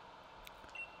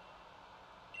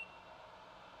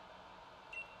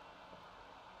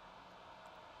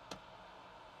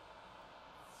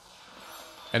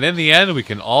 And in the end, we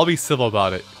can all be civil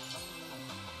about it.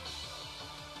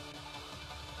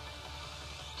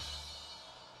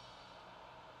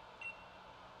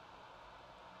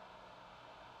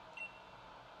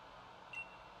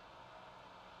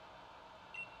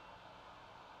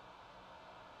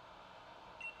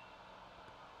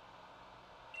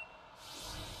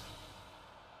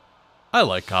 I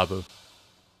like Kabu.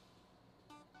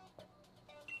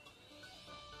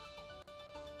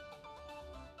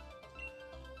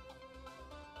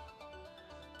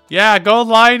 Yeah, go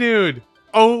Linoon!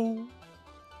 Oh!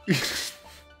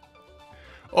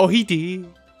 Oh, he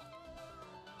did.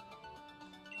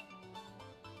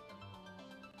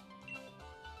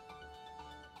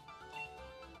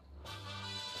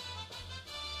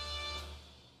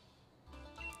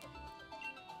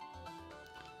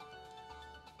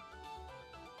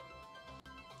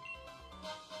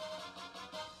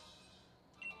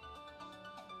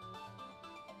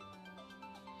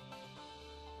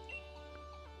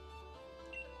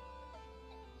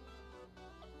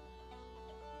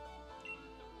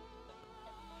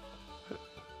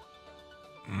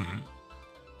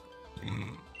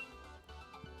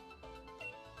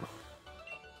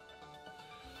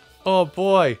 Oh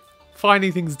boy,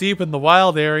 finding things deep in the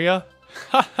wild area.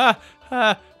 Ha ha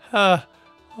ha ha.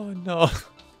 Oh no.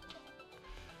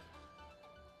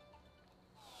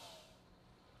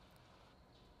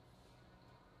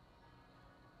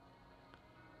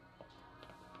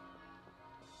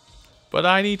 But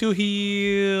I need to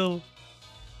heal.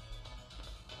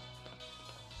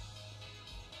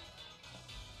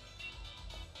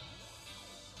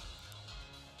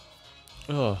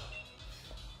 Ugh.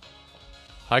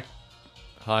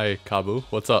 Hi, Kabu.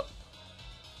 What's up?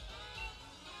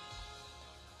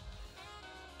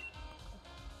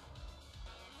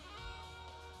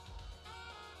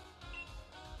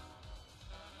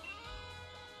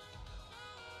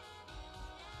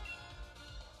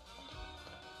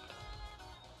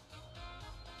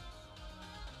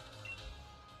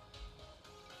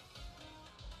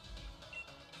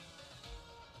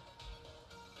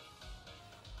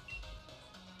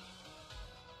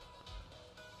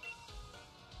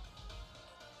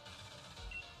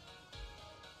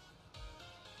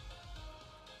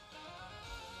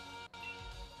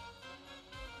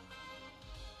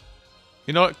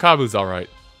 You know what? Kabu's alright.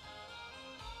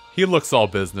 He looks all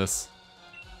business.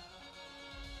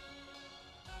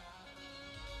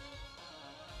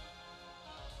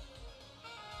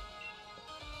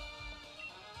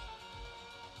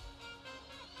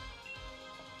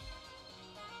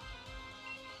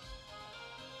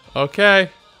 Okay.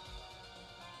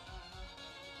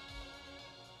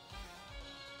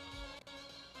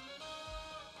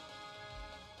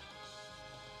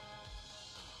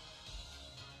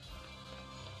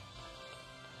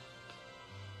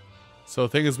 So the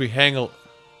thing is, we hang a...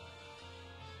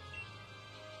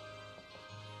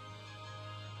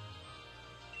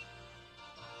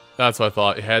 That's what I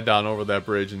thought. Head down over that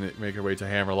bridge and make your way to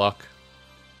Hammerlock.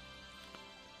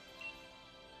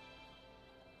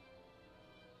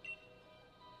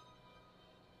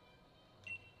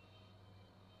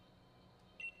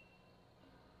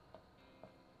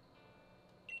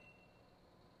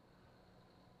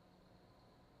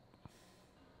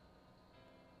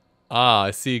 Ah,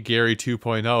 I see Gary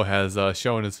 2.0 has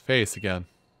shown his face again.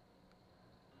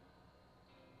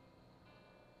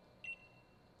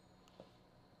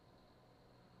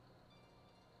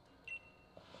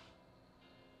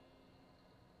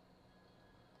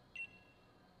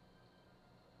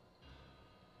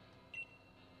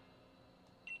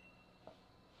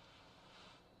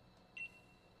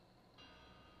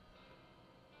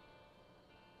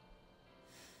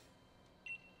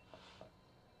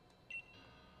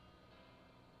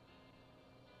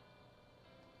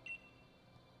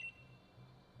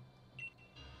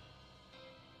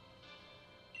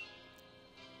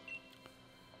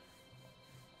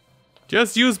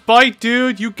 Just use Bite,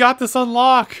 dude! You got this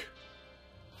unlock!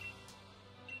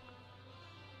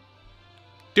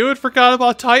 Dude forgot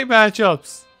about tight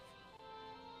matchups!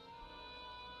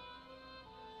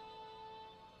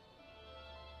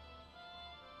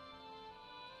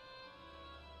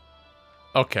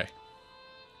 Okay.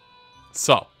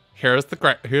 So, here's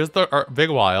the big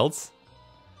wilds.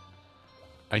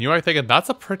 And you are thinking, that's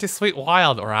a pretty sweet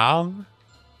wild, wrong?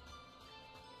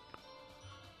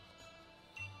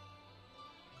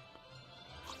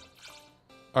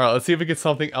 Alright, let's see if we get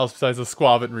something else besides a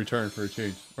Squavit in return for a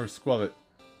change. Or Squavit.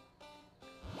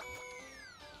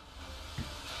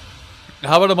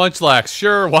 How about a Munchlax?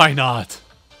 Sure, why not?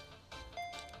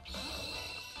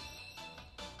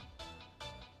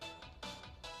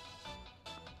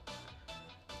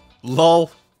 Lol.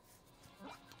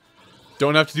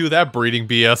 Don't have to do that breeding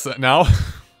BS now.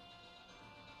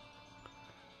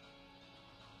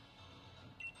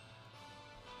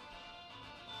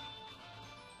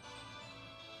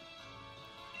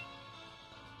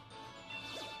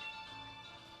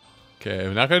 Okay,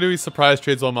 I'm not gonna do these surprise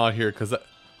trades while I'm out here, because I'm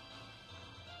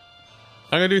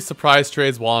gonna do surprise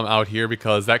trades while I'm out here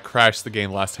because that crashed the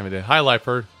game last time I did. Hi,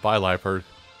 Liepard. Bye, Liepard.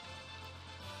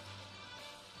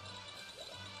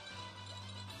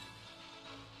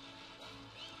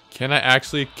 Can I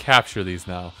actually capture these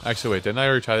now? Actually, wait, didn't I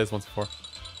already try this once before?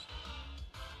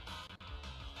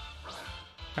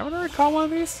 Haven't I already caught one of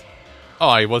these?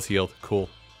 Oh, he was healed. Cool.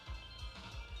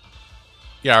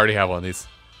 Yeah, I already have one of these.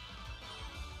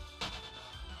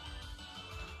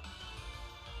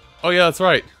 Oh yeah, that's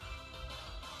right.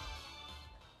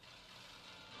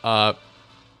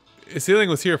 Ceiling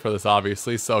was here for this,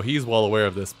 obviously, so he's well aware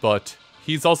of this, but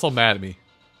he's also mad at me.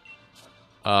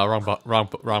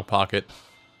 Wrong pocket.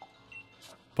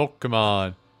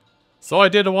 Pokemon. So I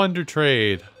did a Wonder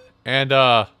Trade. And,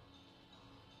 well,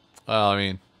 I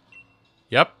mean,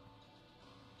 yep.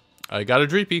 I got a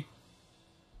Dreepy.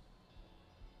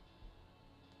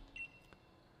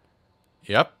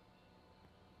 Yep.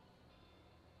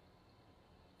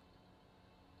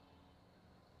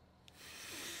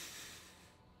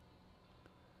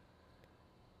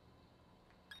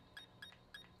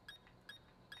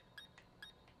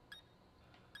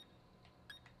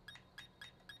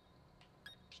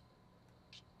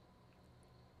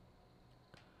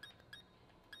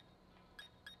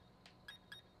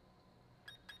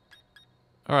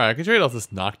 Alright, I can trade off this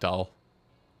Noctowl.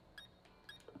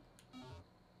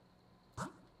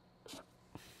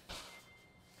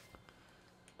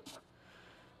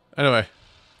 Anyway.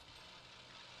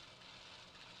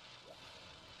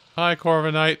 Hi,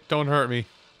 Corviknight. Don't hurt me.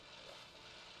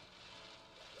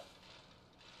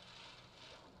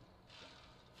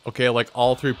 Okay, like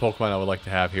all three Pokemon I would like to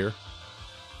have here.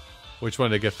 Which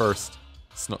one to get first?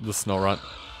 The Snorunt.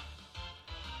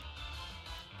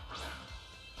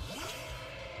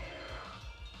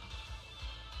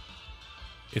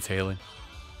 It's hailing.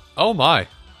 Oh my.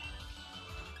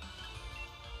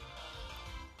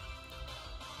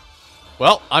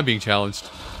 Well, I'm being challenged.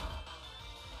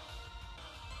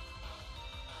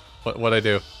 What'd I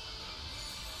do?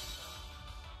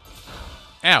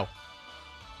 Ow.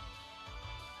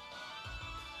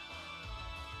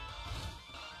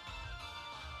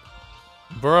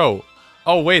 Bro.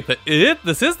 Oh wait,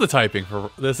 this is the typing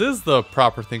for this is the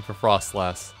proper thing for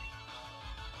Frostlass.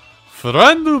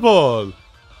 Franduball.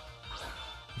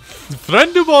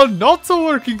 Franduball not so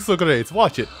working so great.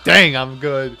 Watch it. Dang, I'm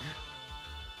good.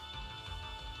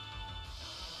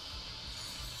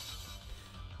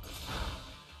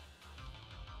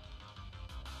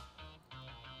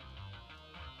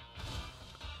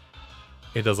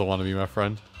 It doesn't want to be my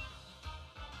friend.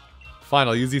 Fine,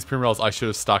 I'll use these Primarels. I should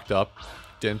have stocked up.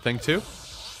 Didn't think to.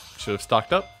 Should have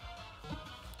stocked up.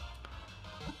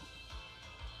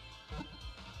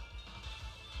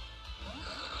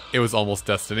 It was almost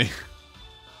destiny.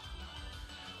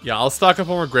 Yeah, I'll stock up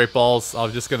on more Great Balls.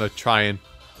 I'm just gonna try and,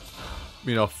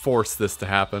 you know, force this to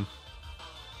happen.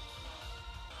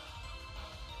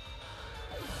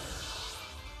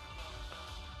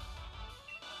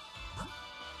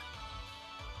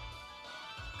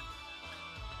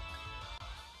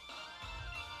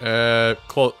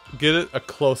 Get it a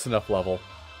close enough level.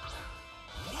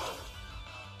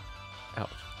 Ouch.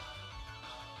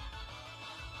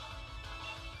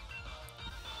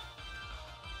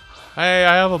 Hey,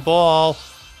 I have a ball.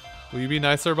 Will you be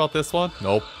nicer about this one?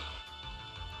 Nope.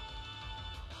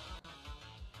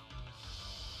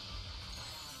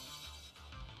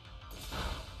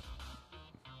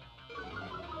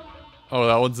 Oh,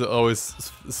 that one's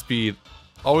always speed.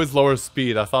 Always lower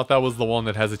speed. I thought that was the one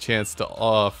that has a chance to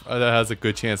that has a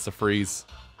good chance to freeze.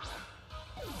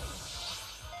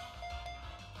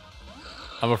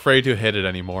 I'm afraid to hit it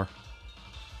anymore.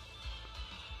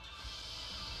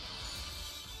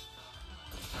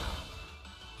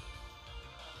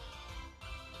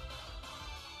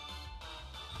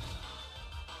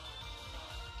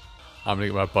 I'm gonna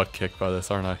get my butt kicked by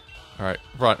this, aren't I?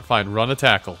 Alright, fine, run a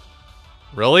tackle.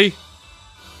 Really?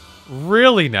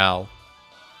 Really now?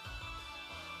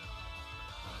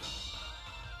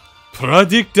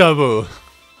 Predictable.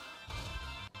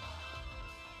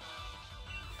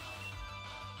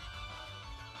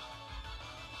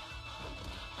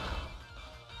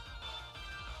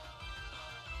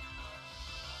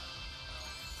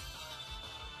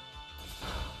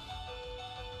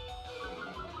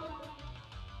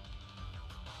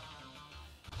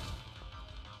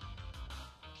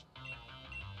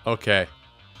 Okay.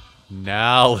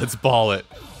 Now let's ball it.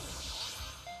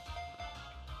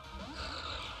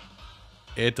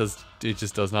 It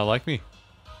just does not like me.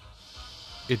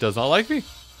 It does not like me.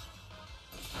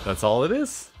 That's all it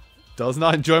is. Does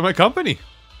not enjoy my company.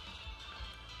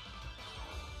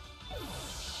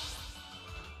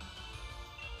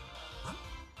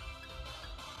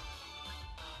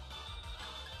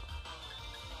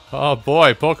 Oh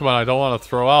boy, Pokemon I don't want to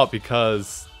throw out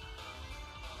because...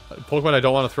 Pokemon I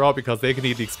don't want to throw out because they can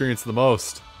need the experience the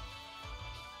most.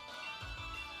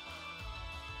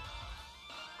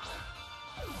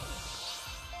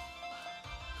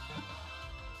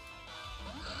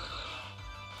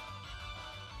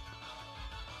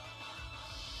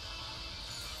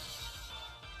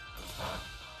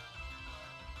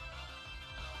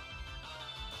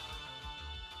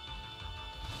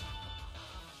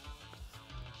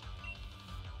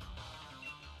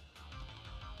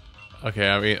 Okay,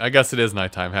 I mean, I guess it is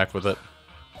nighttime. Heck with it.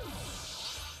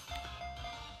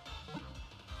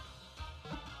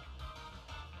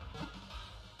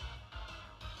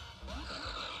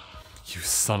 You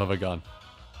son of a gun.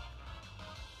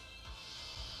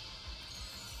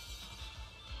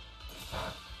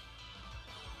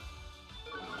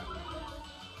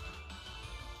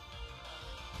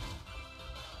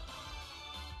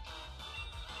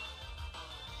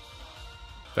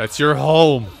 That's your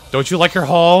home. Don't you like your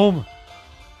home?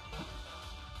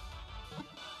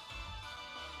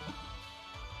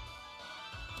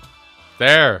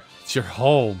 There. It's your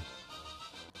home.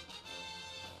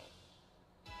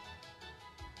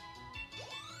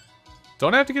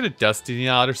 Don't I have to get a Destiny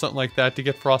out or something like that to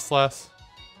get Frostlass?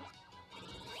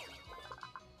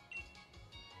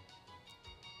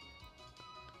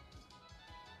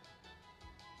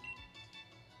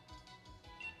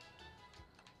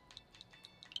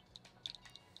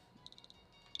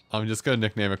 I'm just gonna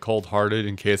nickname it Cold-Hearted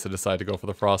in case I decide to go for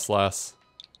the Frostlass.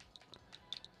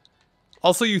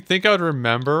 Also, you think I would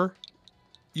remember?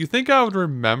 You think I would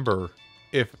remember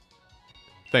if...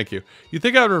 Thank you. You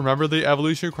think I would remember the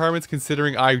evolution requirements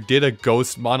considering I did a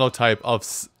ghost monotype of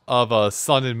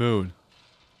Sun and Moon?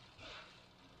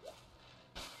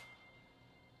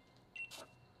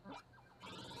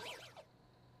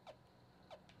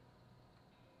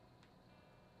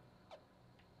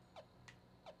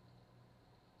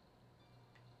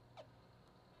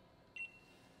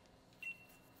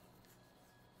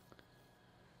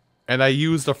 And I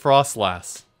used a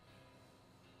Frostlass.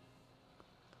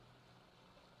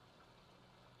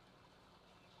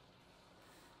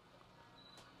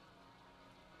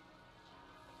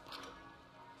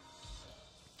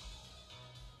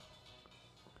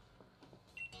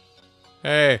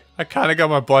 Hey, I kinda got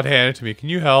my butt handed to me. Can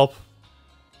you help?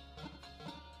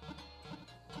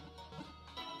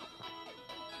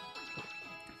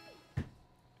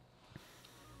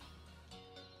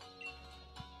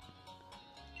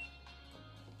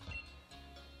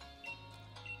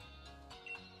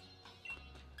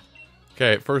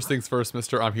 Okay, first things first,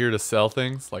 mister. I'm here to sell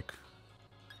things, like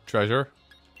treasure.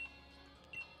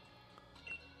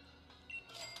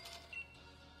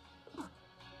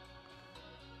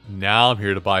 Now I'm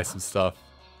here to buy some stuff.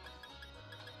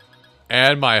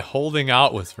 And my holding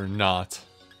out was for naught.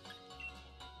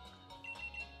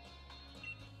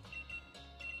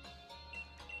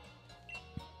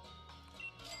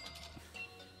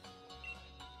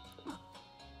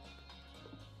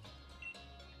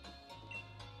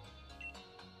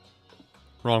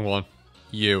 Wrong one.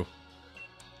 You.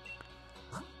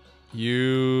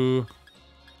 You...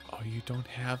 Oh, you don't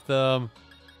have them.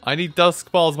 I need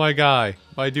Dusk Balls, my guy.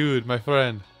 My dude, my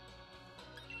friend.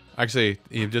 Actually,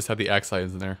 you just have the X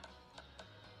items in there.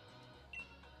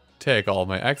 Take all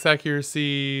my X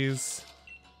accuracies.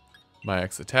 My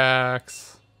X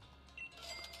attacks.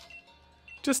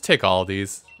 Just take all of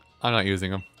these. I'm not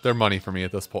using them. They're money for me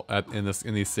at this point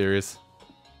in these series.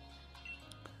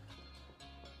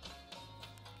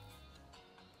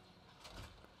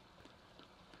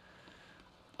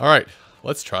 All right,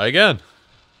 let's try again.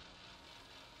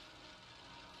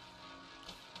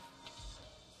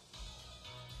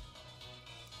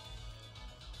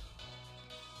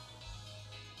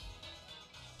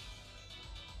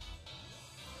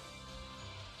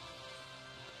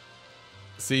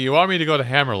 See, you want me to go to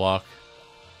Hammerlock.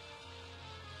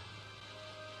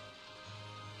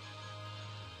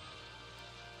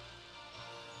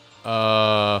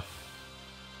 Haha,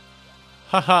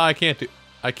 I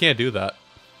can't do that.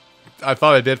 I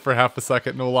thought I did for half a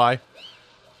second, no lie.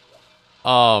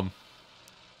 I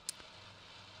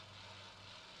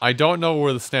don't know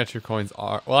where the Snatcher coins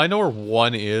are. Well, I know where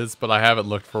one is, but I haven't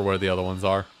looked for where the other ones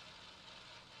are.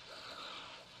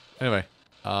 Anyway,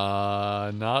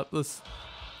 not this.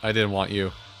 I didn't want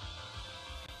you.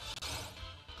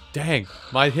 Dang,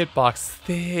 my hitbox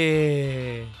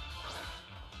thick.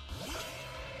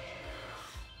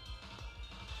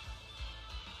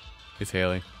 He's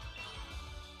hailing.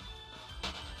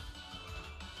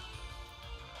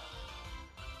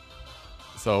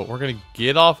 So we're gonna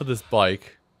get off of this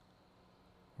bike.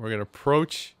 We're gonna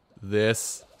approach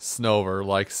this Snover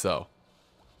like so.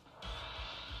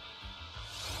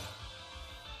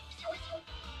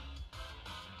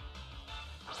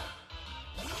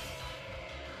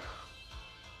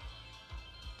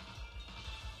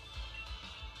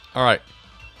 Alright.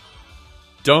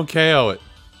 Don't KO it.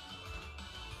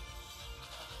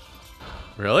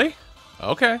 Really?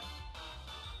 Okay.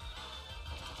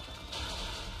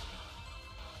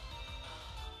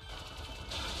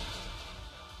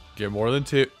 Get more than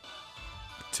two.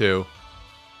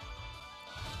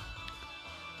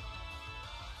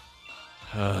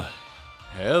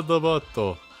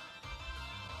 Headbutt.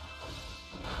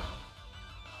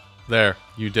 There,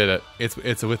 you did it.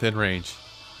 It's within range.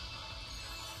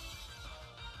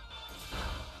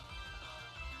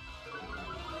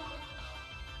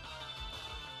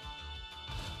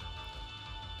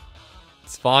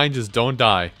 It's fine, just don't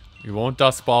die. We won't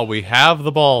Dusk Ball. We have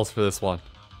the balls for this one.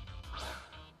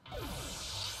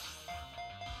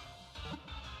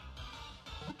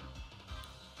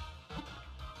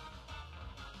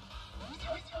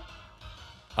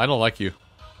 I don't like you.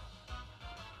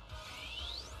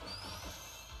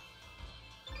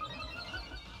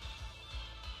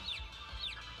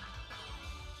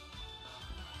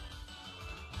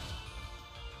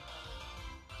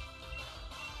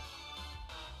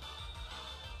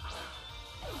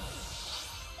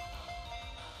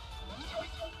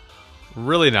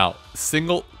 Really now?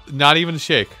 Single, not even a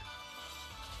shake.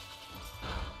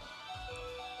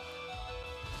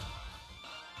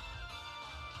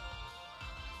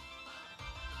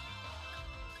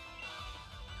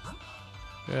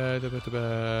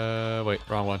 Wait,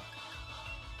 wrong one.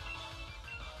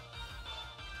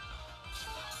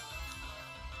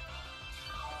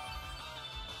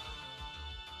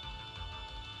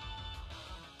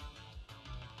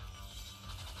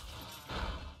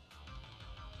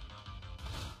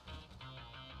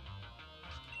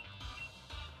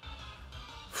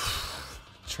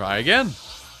 Try again.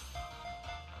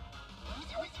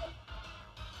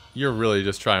 You're really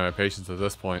just trying my patience at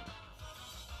this point.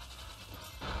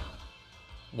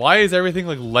 Why is everything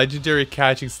like legendary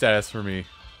catching status for me?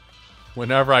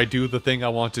 Whenever I do the thing I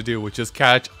want to do, which is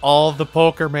catch all the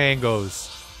poker mangoes.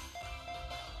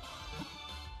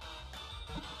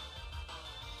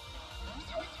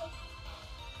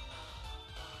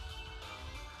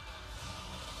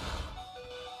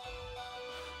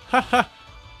 Haha.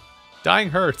 Dying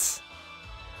hurts.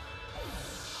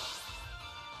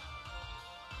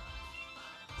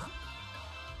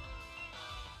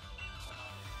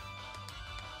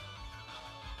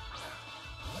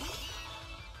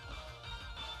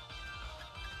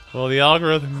 Well, the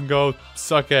algorithm can go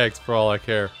suck eggs for all I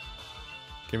care.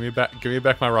 Give me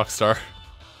back my rock star.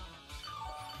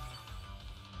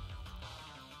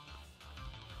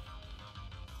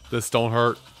 This don't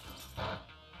hurt.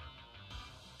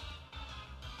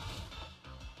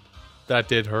 That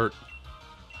did hurt.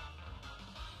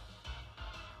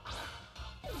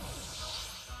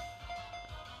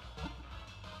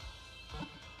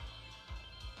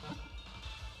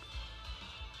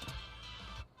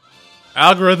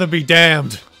 Algorithm be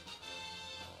damned.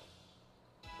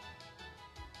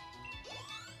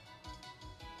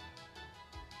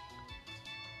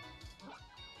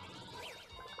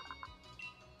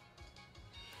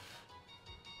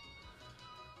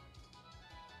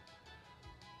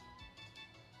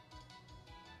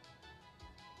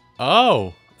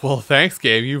 Oh, well, thanks,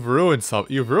 game. You've ruined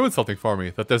something for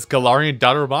me. That there's Galarian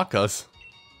Darumaka's.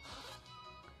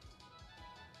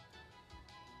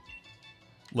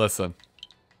 Listen.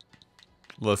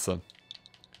 Listen.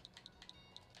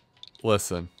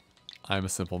 Listen. I'm a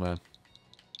simple man.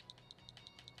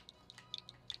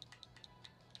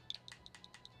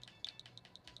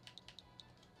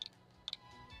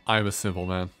 I'm a simple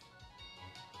man.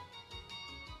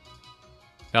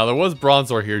 Now, there was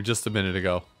Bronzor here just a minute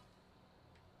ago.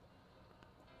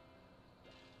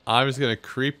 I'm just gonna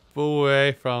creep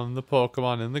away from the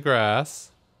Pokemon in the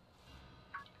grass.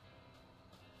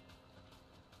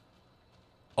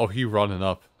 Oh, he running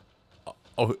up.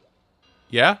 Oh,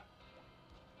 yeah?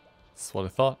 That's what I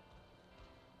thought.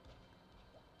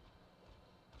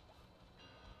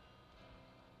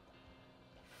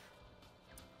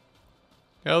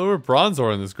 Yeah, there were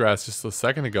Bronzor in this grass just a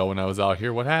second ago when I was out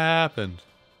here. What happened?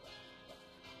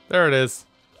 There it is.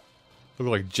 Look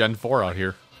like Gen 4 out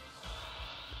here.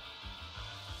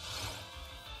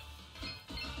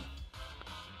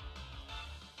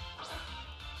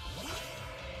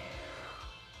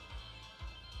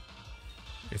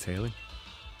 It's Haley.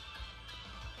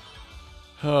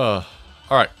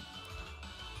 Alright.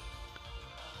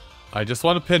 I just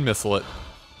want to pin missile it.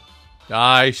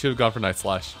 I should have gone for Night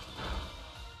Slash.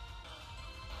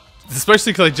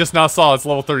 Especially because I just now saw it's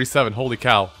level 37. Holy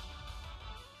cow.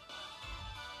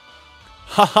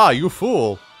 Haha, you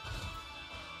fool.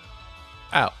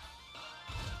 Ow.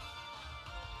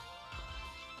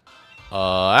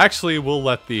 Actually, we'll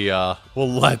let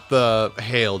the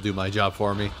hail do my job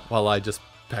for me while I just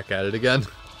peck at it again.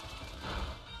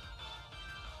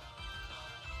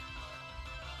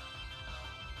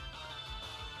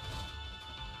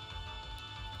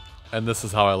 And this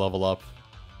is how I level up.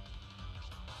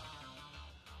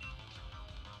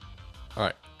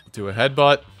 Alright, do a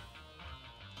headbutt.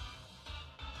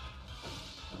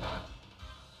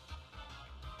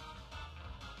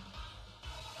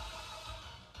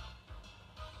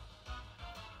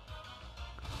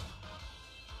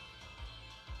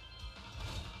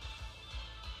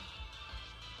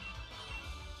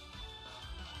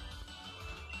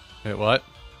 Wait, what?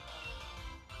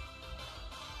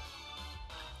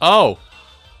 Oh!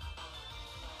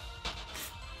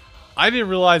 I didn't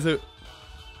realize it.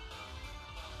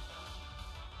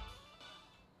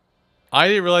 I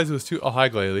didn't realize it was too... Oh, hi,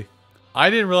 Glalie. I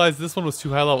didn't realize this one was too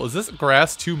high level. Is this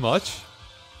grass too much?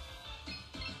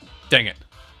 Dang it.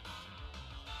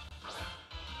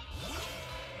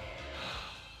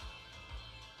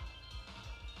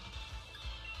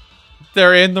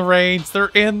 They're in the range. They're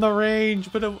in the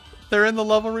range. But they're in the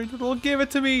level range. But it'll give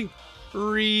it to me.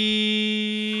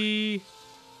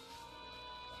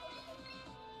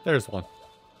 There's one.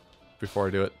 Before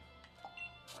I do it.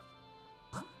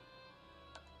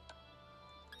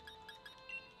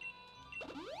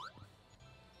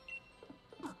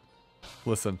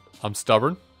 Listen, I'm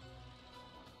stubborn.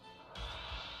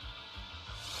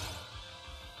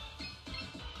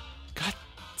 God,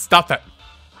 stop that.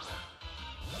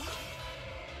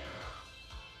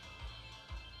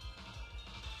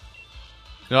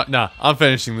 No, nah, I'm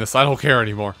finishing this. I don't care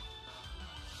anymore.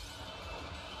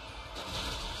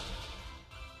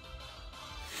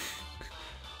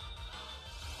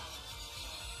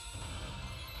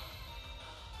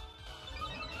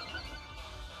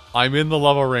 I'm in the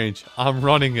level range. I'm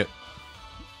running it.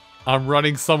 I'm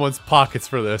running someone's pockets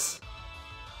for this.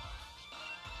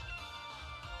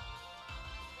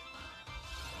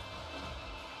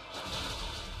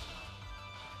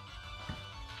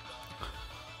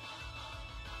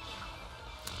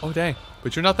 Oh dang,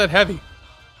 but you're not that heavy.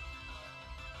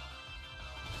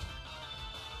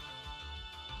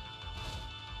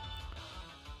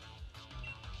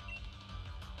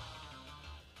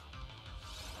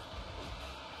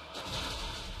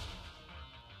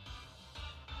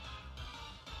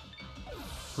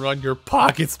 Run your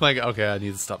pockets, my god. Okay, I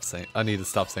need to stop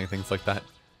saying things like that.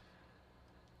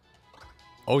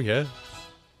 Oh yeah.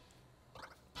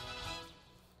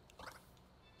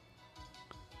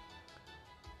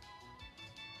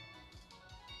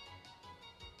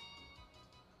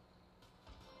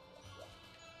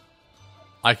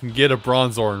 I can get a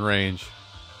Bronzor in range.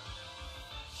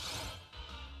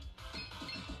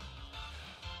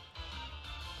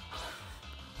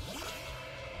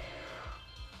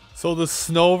 So the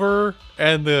Snover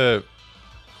and the...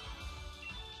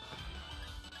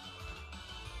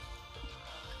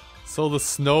 So the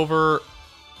Snover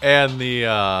and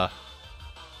the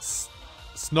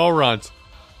Snorunt,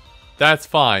 that's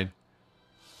fine.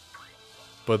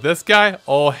 But this guy?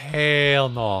 Oh, hell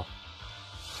no.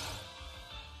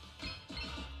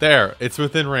 There, it's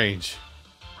within range.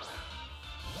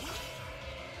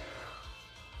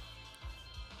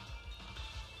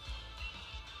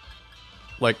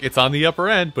 Like, it's on the upper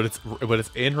end, but it's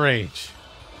in range.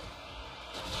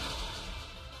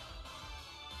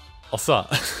 Also,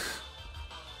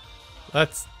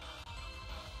 that's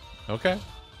okay.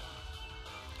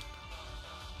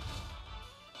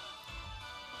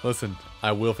 Listen,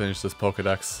 I will finish this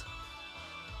Pokedex.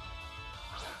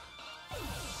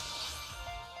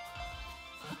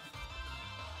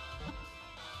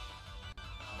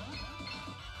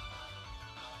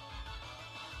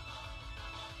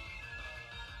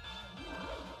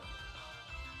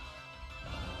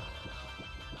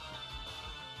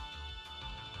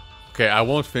 Okay, I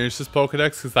won't finish this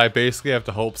Pokedex because I basically have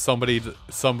to hope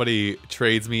somebody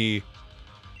trades me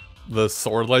the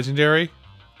Sword Legendary.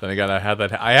 Then again, I had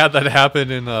that happen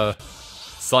in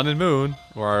Sun and Moon,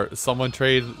 where someone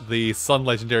traded the Sun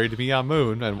Legendary to me on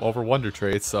Moon and over Wonder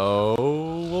Trade. So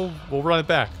we'll run it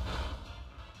back.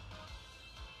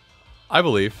 I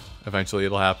believe eventually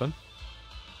it'll happen.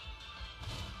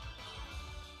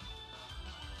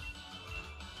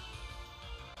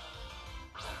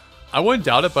 I wouldn't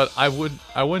doubt it, but I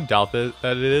wouldn't doubt that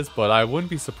it is. But I wouldn't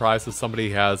be surprised if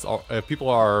if people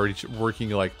are already working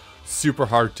like super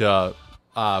hard to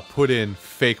put in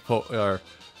fake or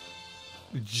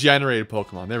generated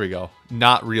Pokemon. There we go,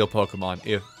 not real Pokemon.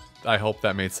 If I hope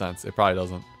that made sense. It probably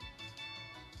doesn't.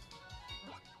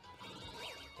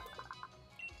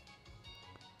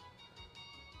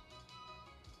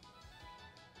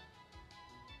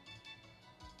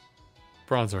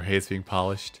 Bronzor hates being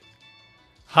polished.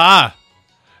 Ha!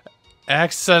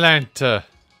 Excellent!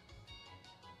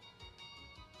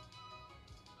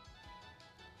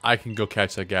 I can go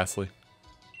catch that Ghastly.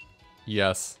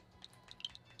 Yes.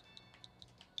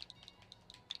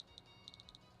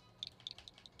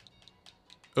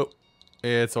 Oh,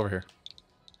 it's over here.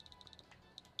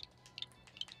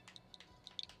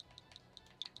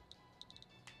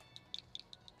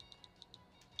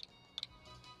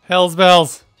 Hell's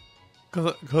bells!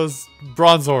 Cause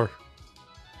Bronzor.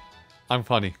 I'm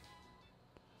funny.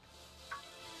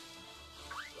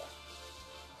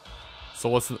 So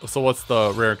what's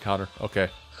the rare encounter? Okay.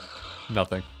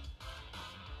 Nothing.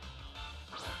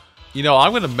 You know,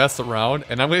 I'm gonna mess around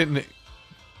and I'm gonna...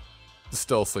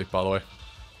 Still asleep, by the way.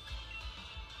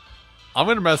 I'm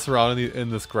gonna mess around in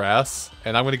this grass,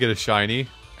 and I'm gonna get a shiny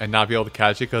and not be able to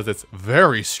catch it because it's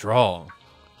very strong.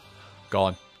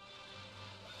 Gone.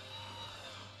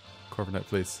 Corviknight,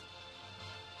 please.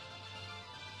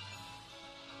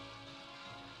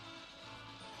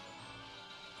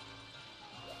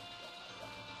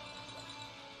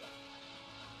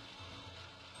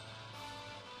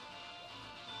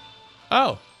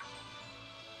 Oh.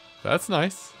 That's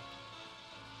nice.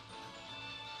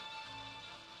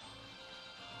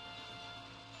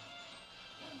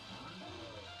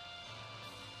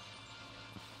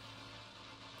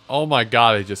 Oh my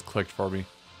god, it just clicked for me.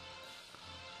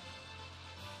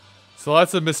 So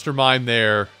that's a Mr. Mime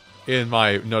there in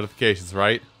my notifications,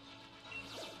 right?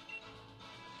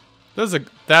 There's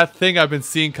that thing I've been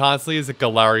seeing constantly is a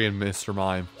Galarian Mr.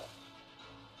 Mime.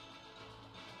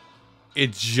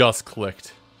 It just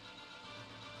clicked.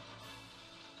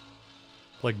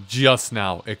 Like just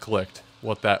now it clicked.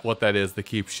 What that is that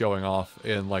keeps showing off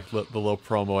in like the little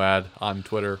promo ad on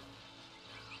Twitter.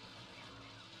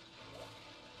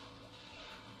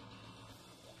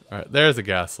 Alright, there's a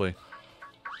Ghastly.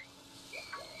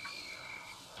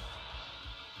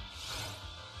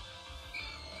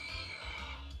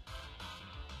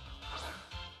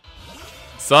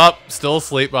 Sup? Still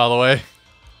asleep, by the way.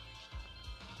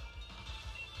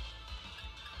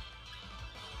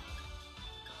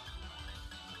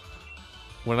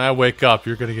 When I wake up,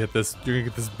 you're gonna get this. You're gonna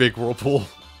get this big whirlpool.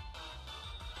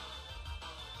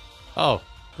 Oh,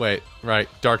 wait, right,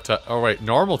 dark type. Oh, wait,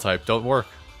 normal type don't work.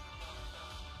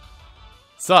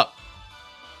 Sup?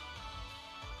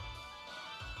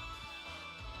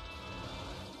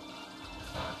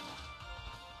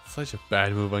 Such a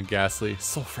bad move on Ghastly.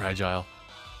 So fragile.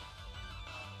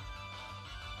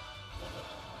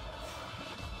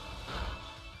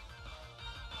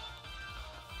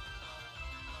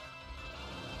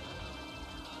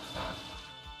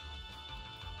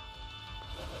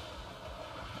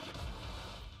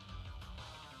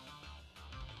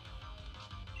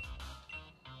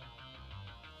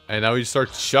 And now we just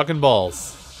start chucking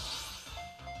balls.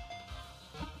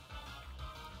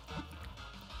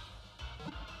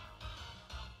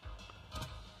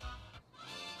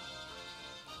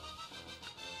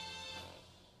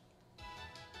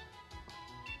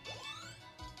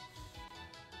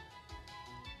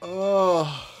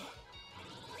 Oh.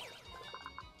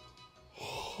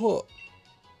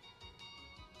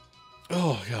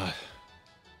 Oh, God.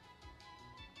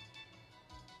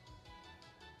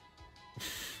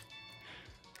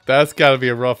 That's gotta be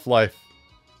a rough life.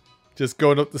 Just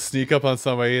going up to sneak up on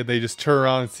somebody and they just turn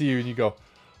around and see you and you go,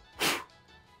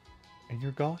 and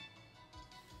you're gone.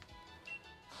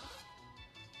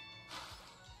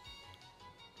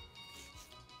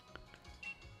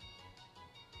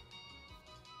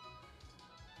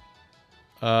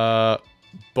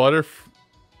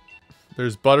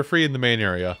 There's Butterfree in the main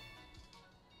area.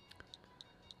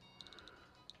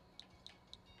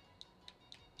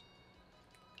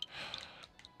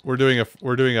 We're doing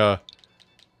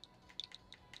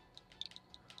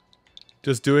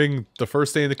just doing the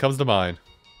first thing that comes to mind.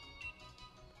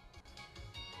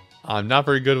 I'm not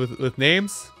very good with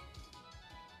names.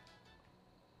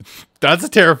 That's a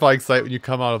terrifying sight when you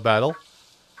come out of battle.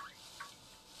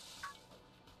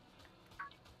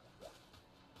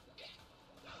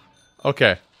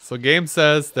 Okay, so game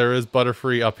says there is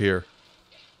Butterfree up here.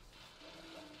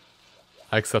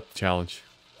 I accept the challenge.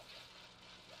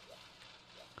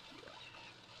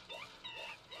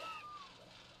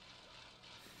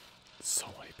 So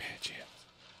many Panchams.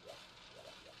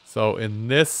 So in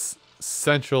this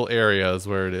central area is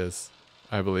where it is,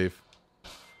 I believe.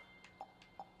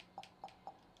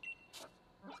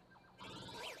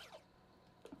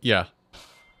 Yeah.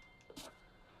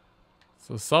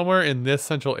 So somewhere in this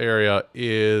central area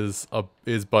is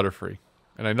Butterfree.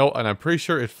 And I'm pretty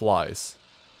sure it flies.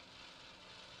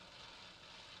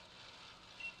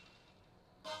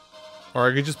 Or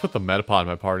I could just put the Metapod in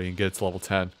my party and get it to level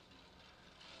 10.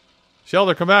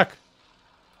 Shelter, come back!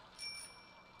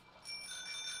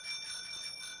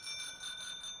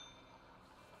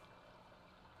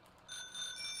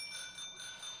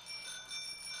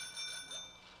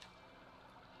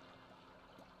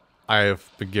 I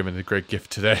have been given a great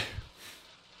gift today.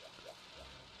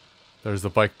 There's the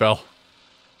bike bell.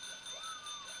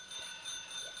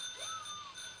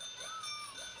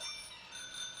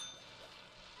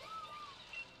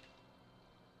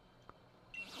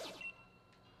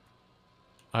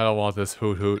 I don't want this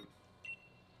hoot hoot.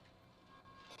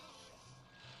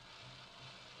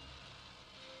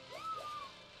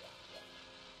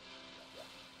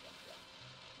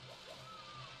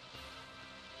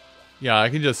 Yeah, I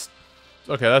can just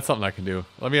Okay, that's something I can do.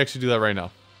 Let me actually do that right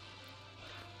now.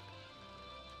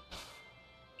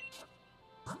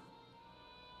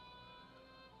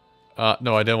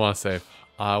 No, I didn't want to save.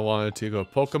 I wanted to go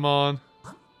Pokemon.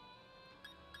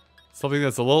 Something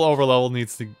that's a little over level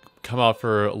needs to come out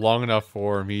for long enough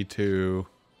for me to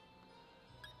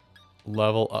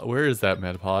level up. Where is that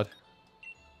Metapod?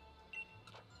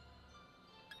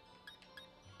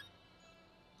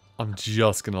 I'm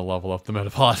just gonna level up the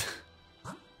Metapod.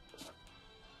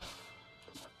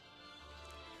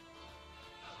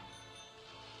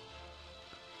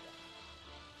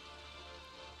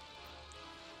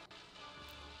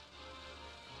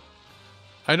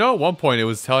 I know at one point it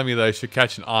was telling me that I should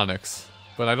catch an Onix,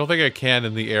 but I don't think I can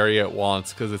in the area it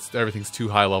wants because everything's too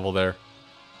high level there.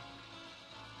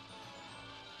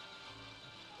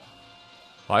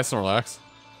 Hi, Snorlax.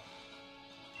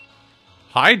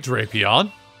 Hi,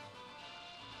 Drapion.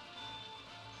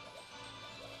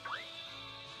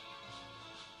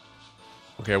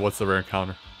 Okay, what's the rare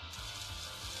encounter?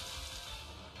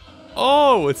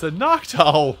 Oh, it's a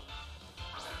Noctowl!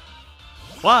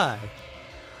 Why?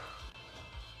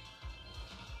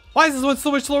 Why is this one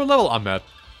so much lower level? I'm mad.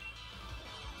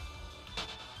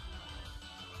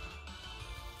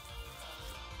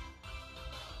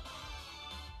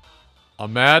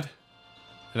 I'm mad,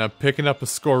 and I'm picking up a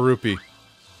Scorbunny.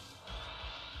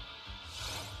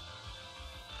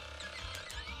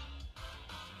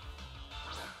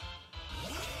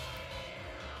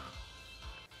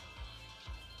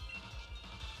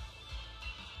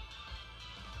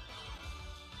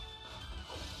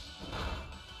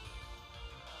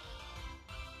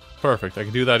 Perfect. I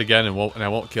can do that again and I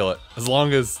won't kill it. As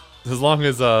long as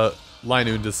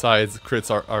Linoon decides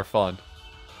crits are fun.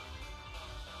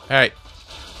 Hey.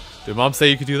 Did Mom say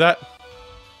you could do that?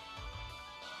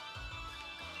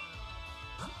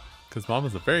 Because Mom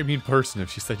is a very mean person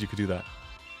if she said you could do that.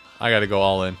 I gotta go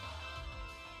all in.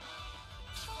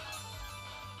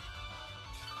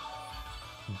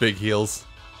 Big heals.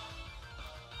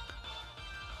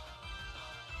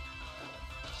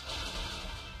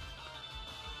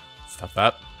 Stop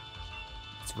that.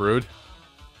 It's rude.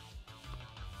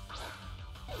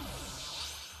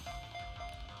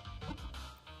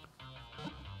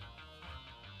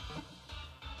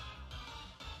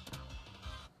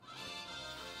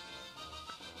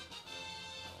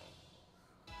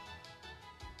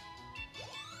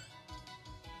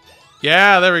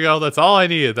 Yeah, there we go. That's all I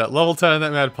needed. That level 10 in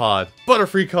that Metapod.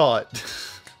 Butterfree caught.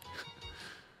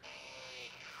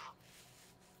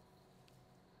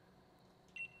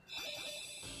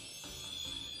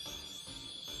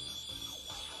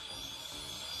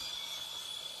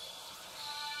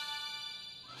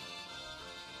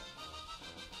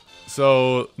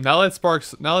 So now that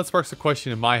sparks a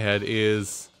question in my head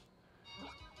is,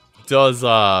 does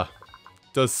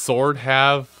Sword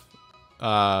have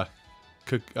a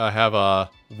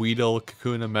Weedle,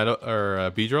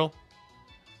 Kakuna, Beedrill?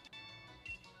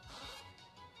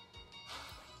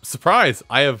 Surprise!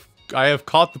 I have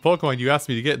caught the Pokemon you asked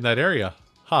me to get in that area.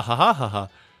 Ha ha ha ha ha.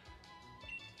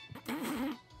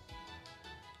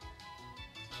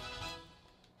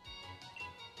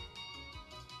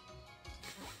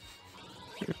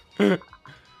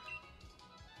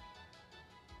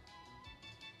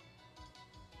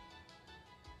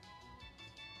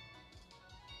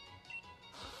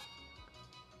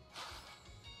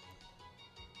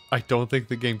 I don't think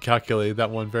the game calculated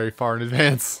that one very far in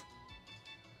advance.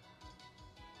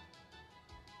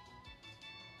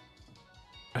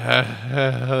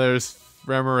 There's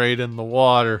Remoraid in the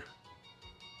water.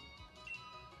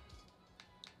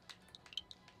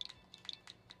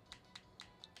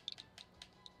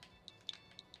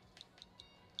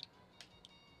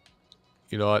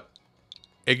 You know what?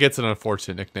 It gets an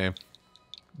unfortunate nickname.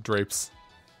 Drapes.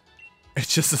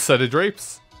 It's just a set of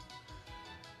drapes.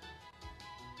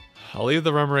 I'll leave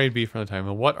the Remoraid be for the time.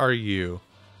 And what are you?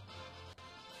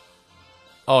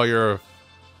 Oh, you're a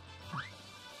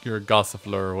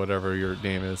Gossifleur or whatever your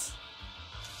name is.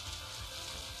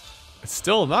 It's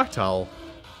still a Noctowl.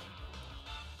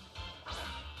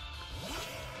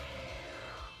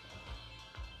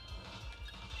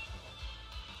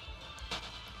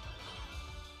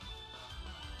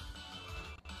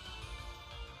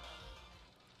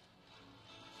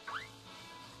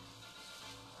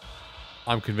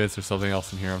 I'm convinced there's something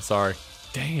else in here. I'm sorry.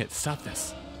 Dang it, stop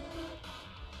this.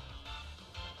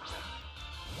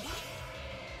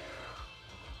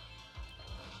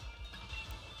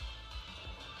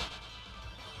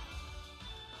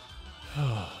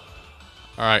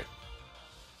 Alright.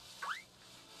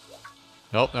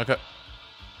 Nope, not good.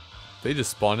 They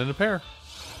just spawned in a pair.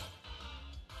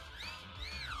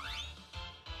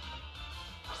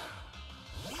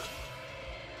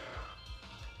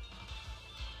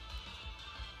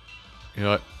 You know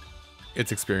what?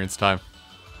 It's experience time.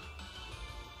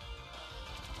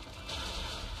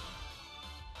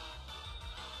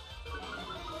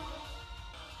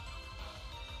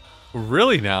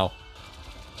 Really now?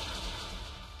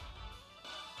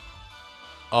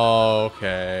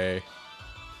 Okay.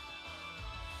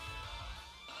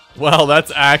 Well,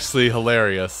 that's actually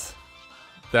hilarious.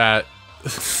 That...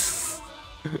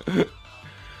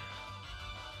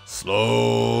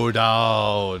 Slow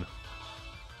down.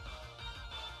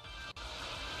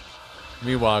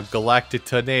 Meanwhile, Galactic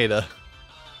Tornado.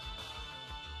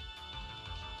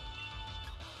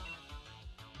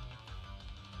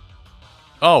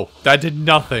 Oh, that did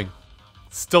nothing.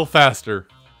 Still faster.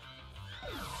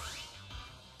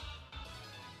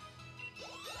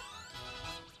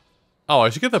 Oh, I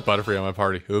should get that Butterfree on my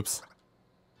party. Oops.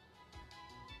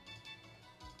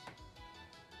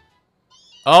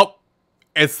 Oh,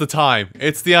 it's the time.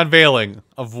 It's the unveiling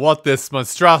of what this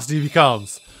monstrosity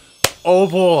becomes. Oh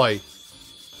boy.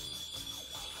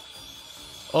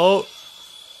 Oh.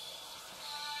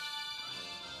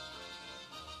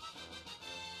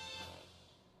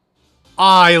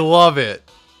 I love it.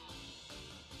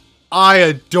 I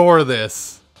adore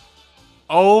this.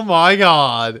 Oh my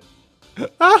god.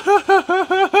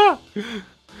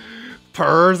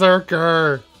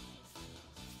 Berserker.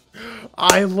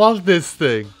 I love this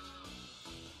thing.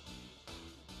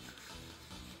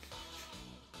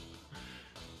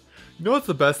 You know what's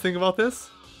the best thing about this?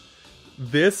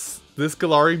 This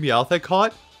Galarian Meowth I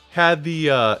caught had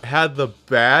the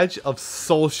badge of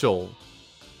social.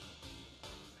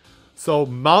 So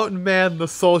Mountain Man the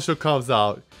social comes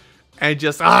out and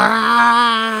just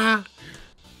ah.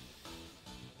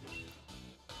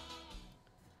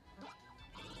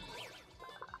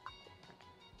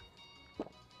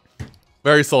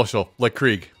 Very social, like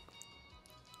Krieg.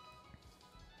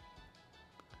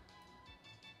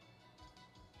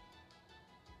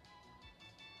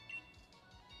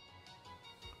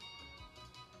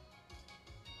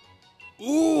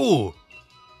 Ooh!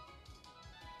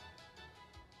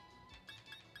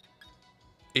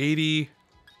 80.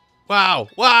 Wow,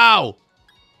 wow!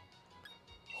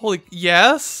 Holy,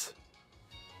 yes?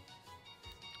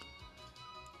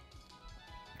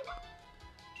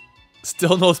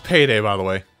 Still knows payday, by the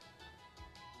way.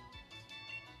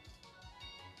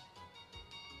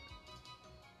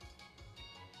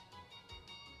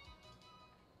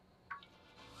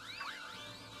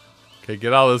 Okay,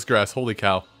 get out of this grass. Holy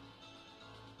cow.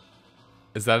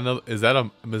 Is that another, is that a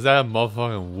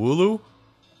motherfucking Wooloo?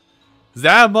 Is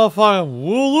that a motherfucking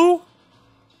Wooloo?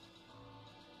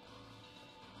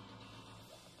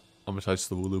 I'm gonna touch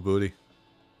the Wooloo booty.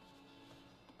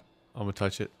 I'm gonna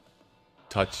touch it.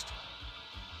 Touched.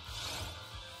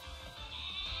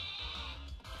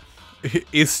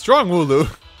 Is strong Wooloo.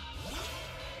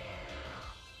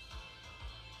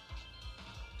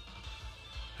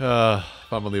 I'm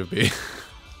gonna leave it be.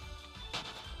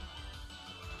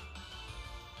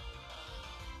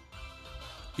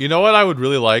 You know what I would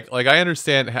really like? Like, I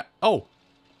understand. Oh,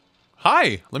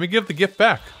 hi. Let me give the gift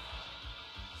back.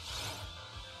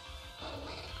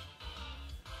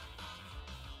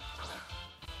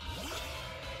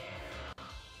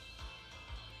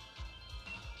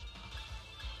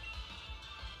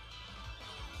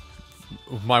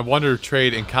 My Wonder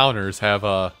Trade encounters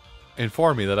have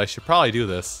informed me that I should probably do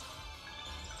this.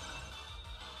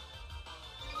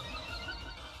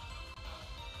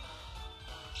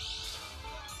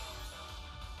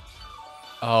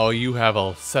 Oh, you have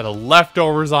a set of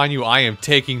leftovers on you. I am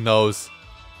taking those.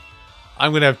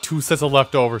 I'm gonna have 2 sets of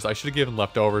leftovers. I should have given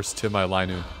leftovers to my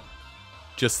Linoon.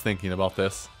 Just thinking about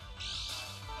this.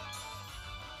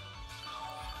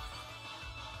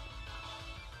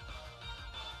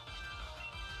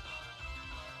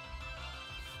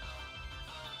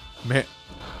 Man,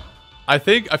 I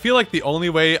feel like the only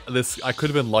way I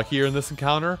could have been luckier in this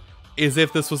encounter is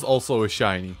if this was also a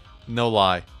shiny. No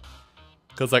lie.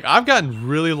 Cause like I've gotten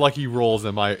really lucky rolls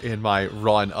in my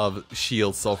run of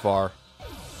shields so far.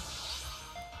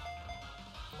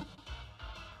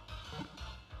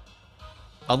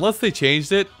 Unless they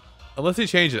changed it.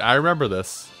 I remember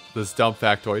this dumb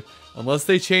factoid. Unless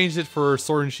they changed it for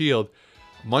Sword and Shield,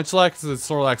 Munchlax and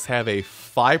Snorlax have a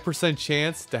 5%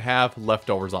 chance to have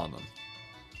leftovers on them.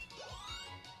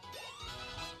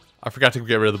 I forgot to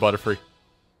get rid of the Butterfree.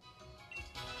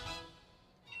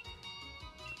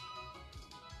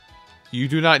 You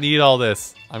do not need all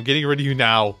this. I'm getting rid of you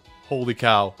now. Holy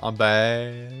cow. I'm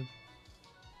bad.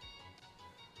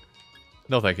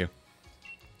 No, thank you.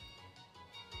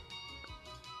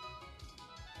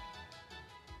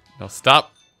 No,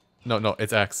 stop. No,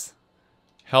 it's X.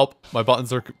 Help. My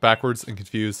buttons are backwards and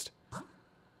confused.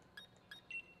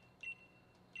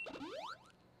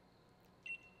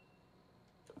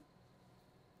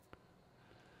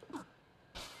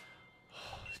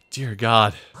 Dear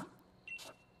God.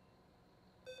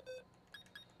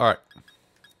 Alright.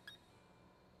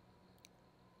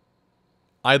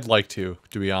 I'd like to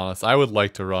be honest. I would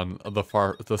like to run the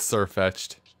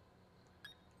Sirfetch'd.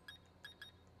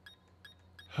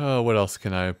 What else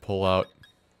can I pull out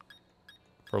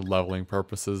for leveling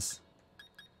purposes?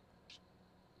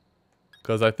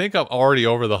 Because I think I'm already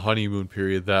over the honeymoon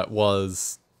period that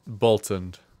was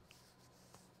Boltoned.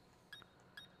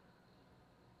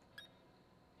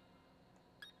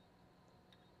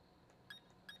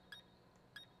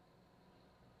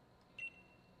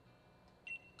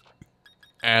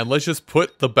 And let's just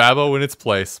put the Babbo in its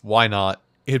place. Why not?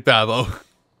 Hit Babbo.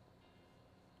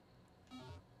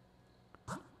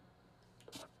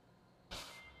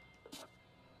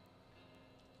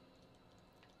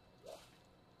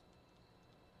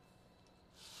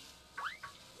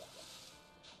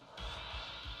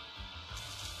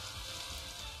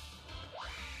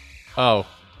 Oh,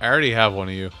 I already have one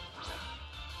of you.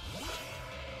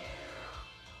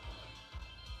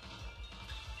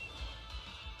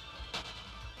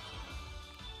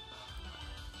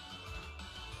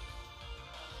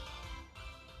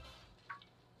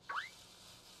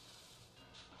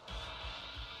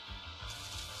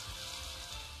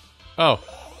 Oh.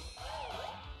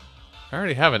 I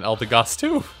already have an Eldegoss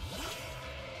too.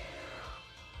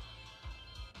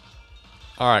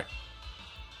 Alright.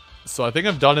 So I think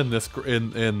I'm done in this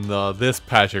this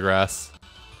patch of grass.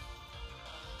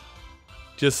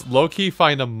 Just low-key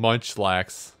find a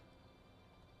Munchlax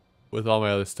with all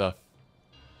my other stuff.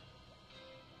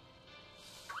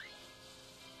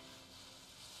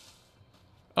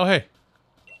 Oh hey.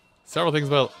 Several things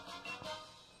about...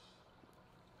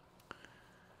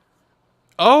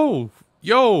 Oh!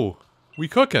 Yo! We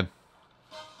cooking.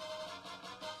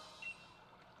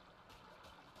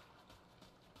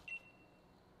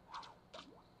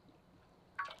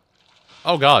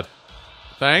 Oh god.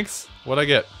 Thanks. What'd I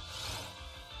get?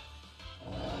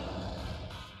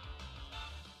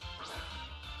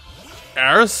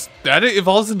 Aris? That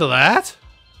evolves into that?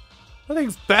 That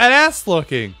thing's badass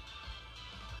looking.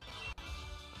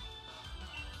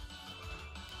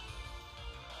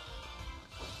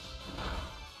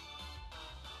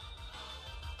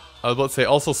 I was about to say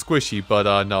also squishy, but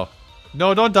no.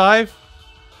 No, don't dive!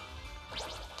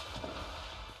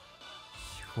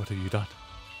 What have you done?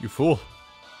 You fool.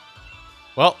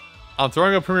 Well, I'm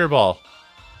throwing a Premier Ball.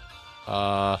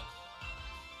 Alright.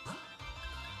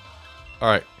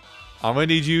 I'm gonna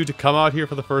need you to come out here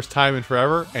for the first time in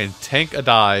forever and tank a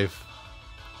dive.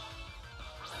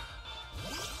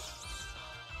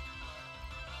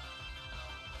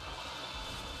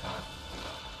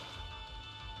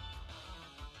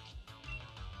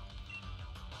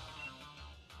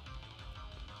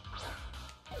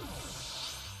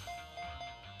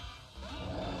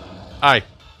 Aye.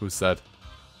 Who said?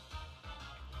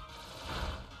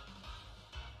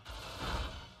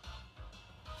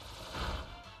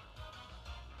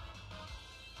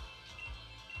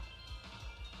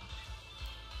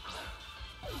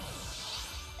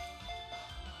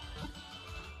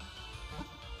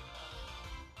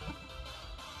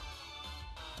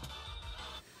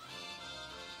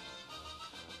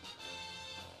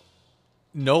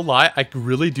 No lie, I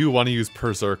really do want to use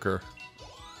Berserker.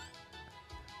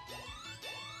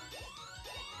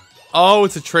 Oh,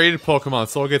 it's a traded Pokemon,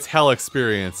 so it gets hell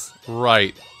experience.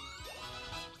 Right.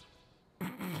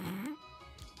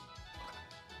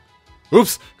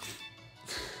 Oops!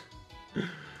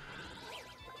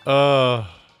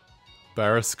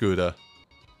 Barraskewda.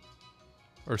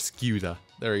 Or Skewda.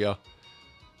 There we go.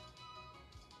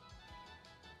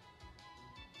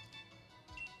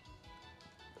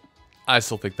 I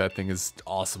still think that thing is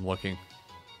awesome looking.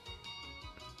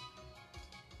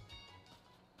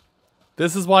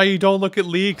 This is why you don't look at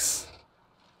leaks.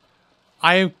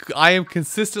 I am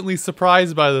consistently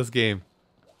surprised by this game.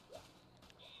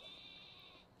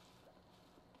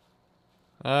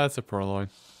 That's a Purloin.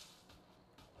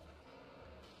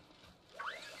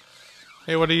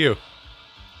 Hey, what are you?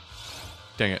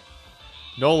 Dang it.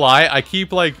 No lie, I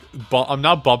keep like, I'm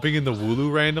not bumping into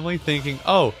Wooloo randomly thinking,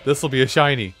 oh, this will be a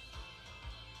shiny.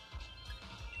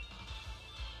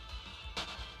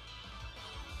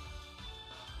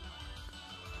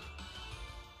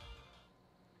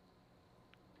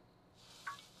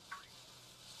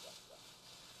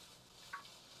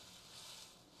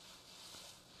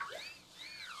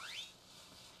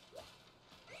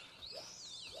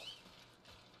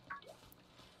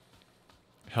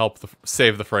 Help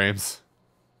save the frames.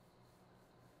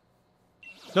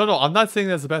 No, I'm not saying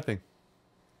that's a bad thing.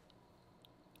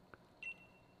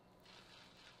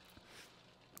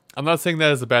 I'm not saying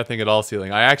that is a bad thing at all,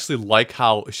 Ceiling. I actually like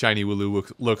how Shiny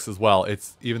Wooloo looks as well.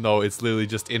 It's even though it's literally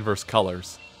just inverse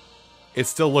colors. It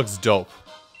still looks dope.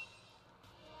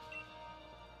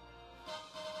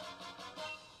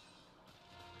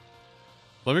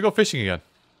 Let me go fishing again.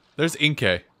 There's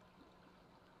Inkay.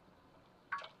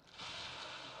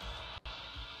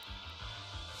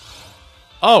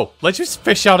 Oh, let's just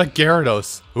fish out a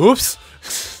Gyarados. Oops.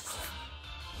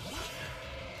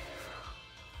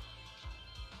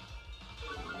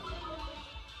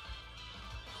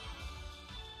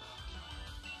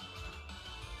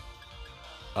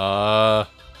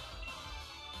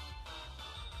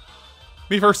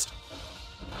 Me first.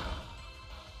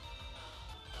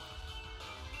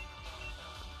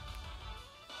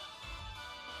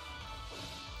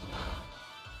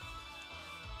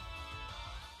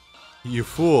 You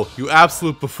fool. You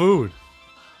absolute buffoon.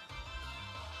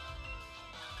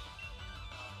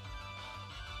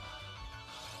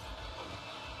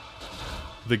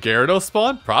 The Gyarados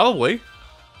spawn? Probably.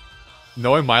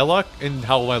 Knowing my luck and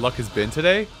how my luck has been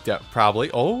today? Yeah, probably.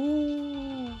 Oh.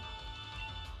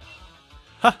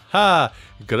 Haha.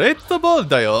 Great ball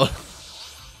dial.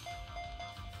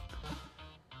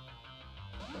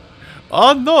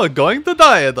 Oh no, going to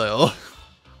die, dial.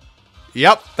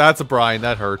 Yep, that's a brine.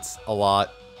 That hurts a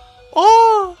lot.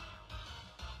 Oh!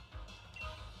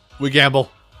 We gamble.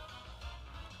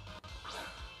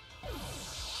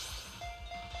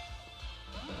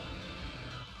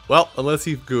 Well, unless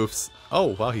he goofs.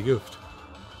 Oh, wow, he goofed.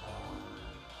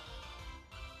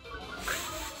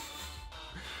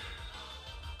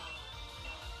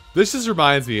 This just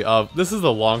reminds me of, this is a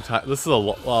long time, this is a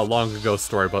long ago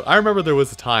story, but I remember there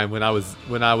was a time when I was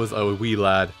a wee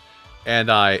lad. And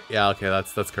yeah, okay,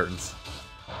 that's curtains.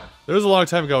 There was a long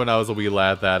time ago when I was a wee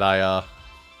lad that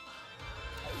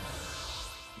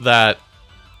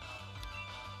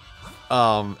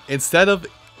instead of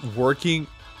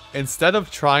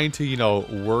trying to, you know,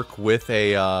 work with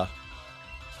a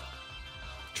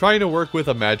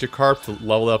Magikarp to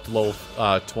level up to level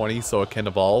 20 so it can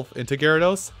evolve into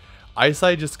Gyarados, I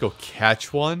decided to just go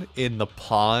catch one in the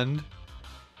pond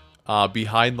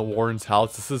behind the Warden's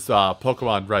house. This is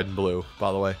Pokemon Red and Blue,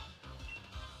 by the way,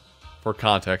 for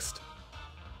context.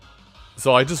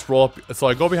 So I just roll up, so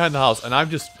I go behind the house, and I'm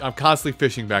constantly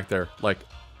fishing back there, like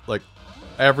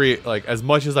as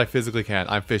much as I physically can.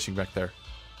 I'm fishing back there.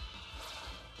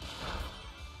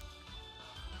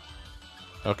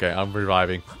 Okay, I'm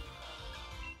reviving.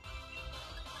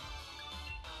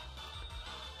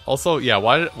 Also, yeah,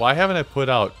 why haven't I put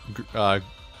out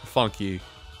Funky?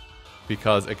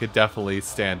 Because it could definitely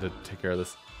stand to take care of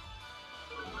this.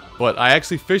 But I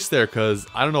actually fished there because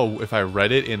I don't know if I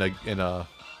read it in a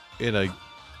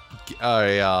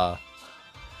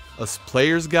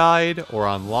player's guide or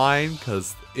online,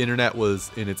 because internet was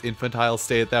in its infantile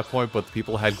state at that point, but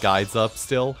people had guides up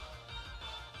still.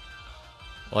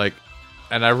 Like,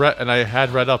 and I had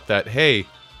read up that, hey,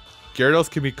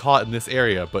 Gyarados can be caught in this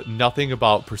area, but nothing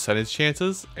about percentage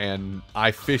chances. And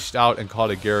I fished out and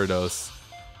caught a Gyarados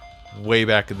way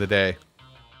back in the day.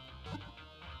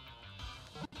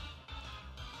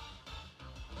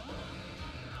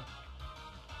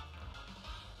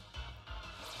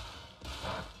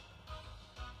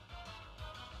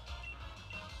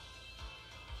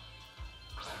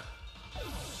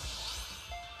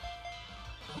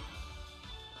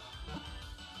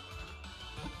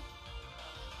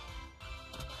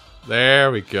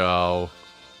 There we go.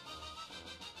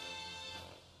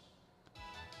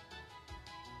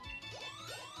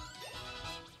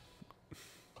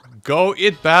 Go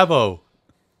it, Babo.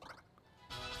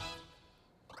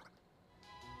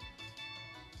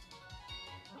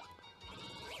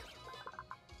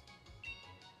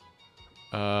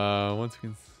 Once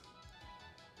again,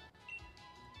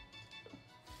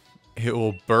 it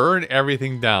will burn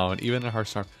everything down, even a harsh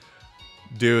storm.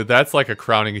 Dude, that's like a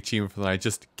crowning achievement for the night.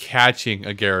 Just catching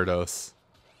a Gyarados.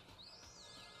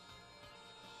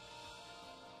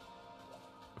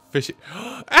 Fishing.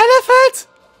 Elephant!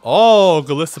 Oh,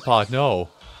 Golisopod, no.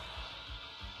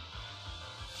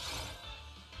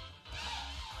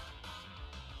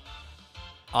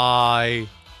 I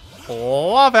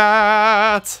love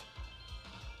it!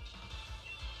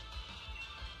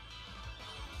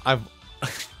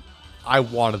 I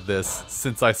wanted this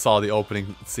since I saw the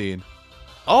opening scene.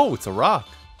 Oh, it's a rock.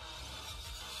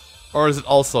 Or is it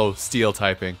also steel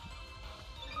typing?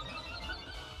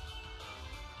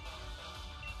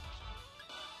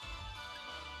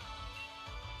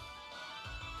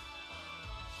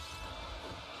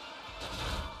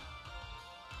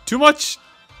 Too much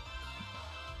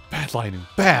bad lighting.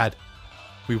 Bad.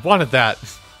 We wanted that.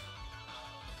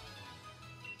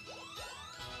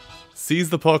 Sees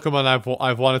the Pokemon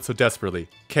I've wanted so desperately.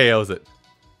 KOs it.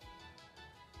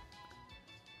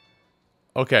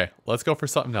 Okay, let's go for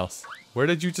something else. Where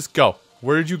did you just go?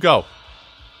 Where did you go?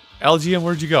 LGM,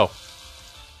 where'd you go?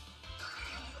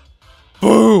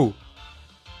 Boo!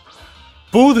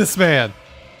 Boo this man!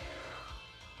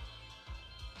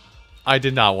 I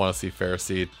did not want to see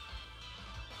Ferroseed.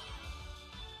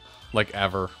 Like,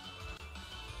 ever.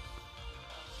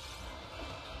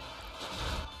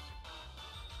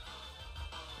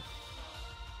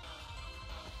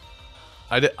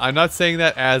 I'm not saying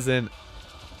that as in...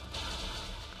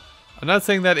 I'm not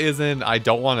saying that as in I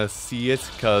don't want to see it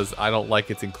because I don't like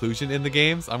its inclusion in the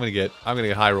games. I'm gonna get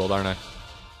high rolled, aren't I?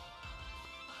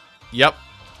 Yep.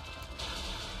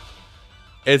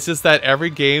 It's just that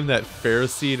every game that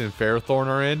Ferroseed and Ferrothorn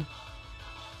are in,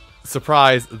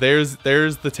 surprise, there's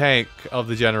the tank of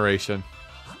the generation.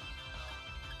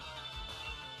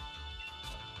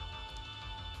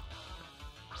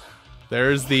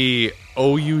 There's the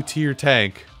OU tier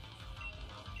tank.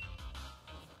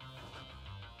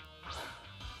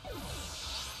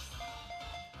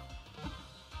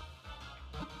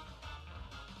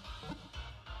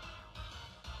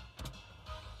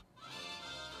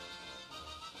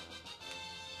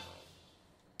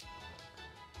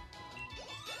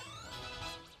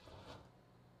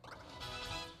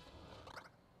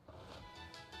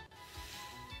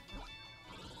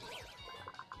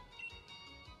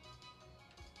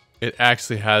 It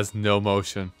actually has no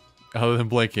motion other than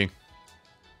blinking.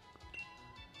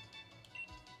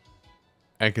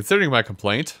 And considering my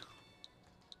complaint,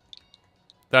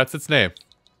 that's its name.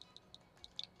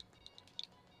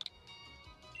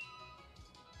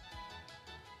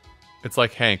 It's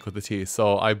like Hank with the T.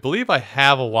 So I believe I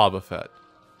have a Wobbuffet.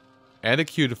 And a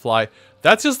Cutiefly.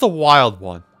 That's just the wild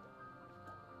one.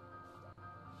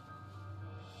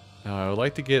 Now I would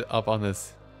like to get up on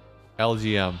this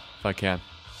LGM if I can.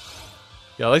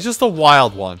 Yeah, that's just a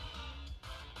wild one.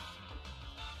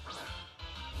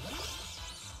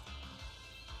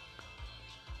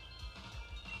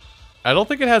 I don't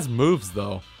think it has moves,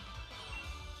 though.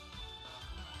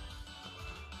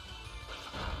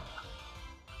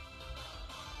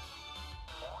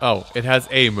 Oh, it has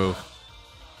a move.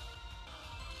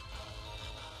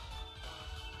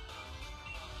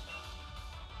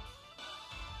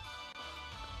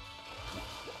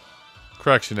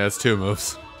 Correction, it has 2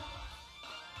 moves.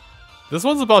 This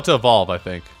one's about to evolve, I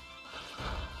think.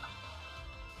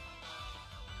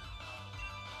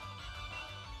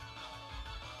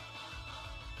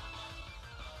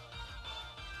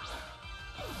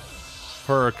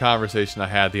 Per a conversation I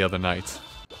had the other night.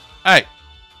 Hey!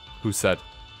 Who said?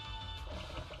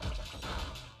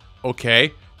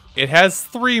 Okay. It has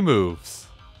 3 moves.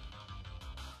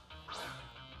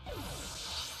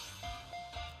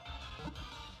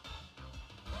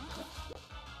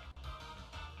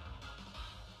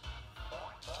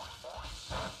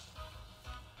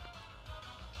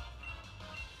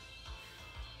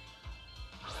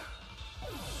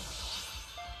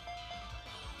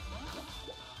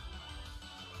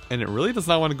 And it really does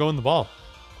not want to go in the ball.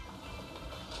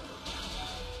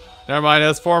 Never mind, it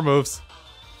has 4 moves.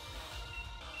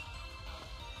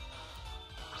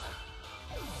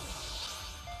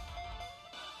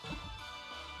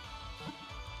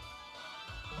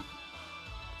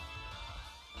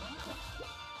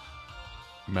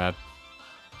 Mad.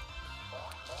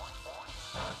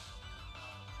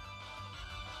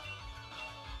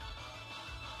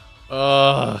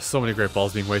 So many great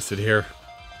balls being wasted here.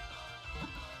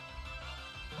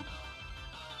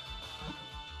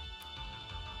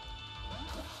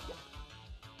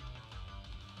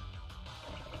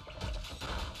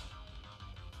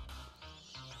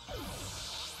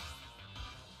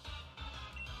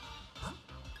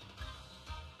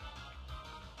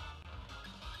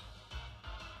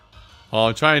 Well,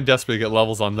 I'm trying desperately to get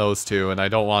levels on those two, and I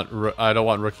don't want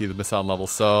Rookie to miss out on levels,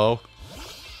 so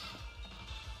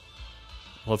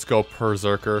let's go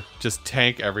Berserker. Just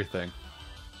tank everything.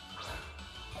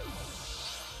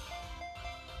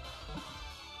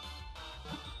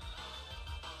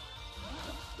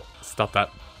 Stop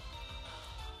that.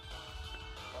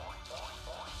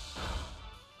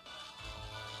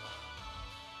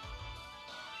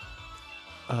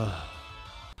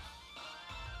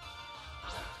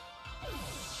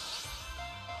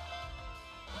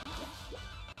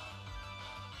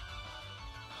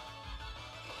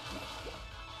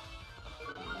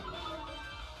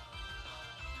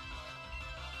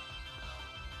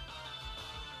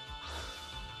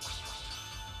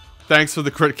 Thanks for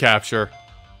the crit capture.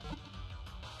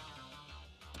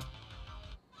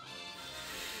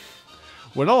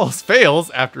 When all else fails,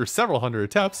 after several hundred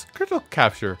attempts, critical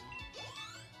capture.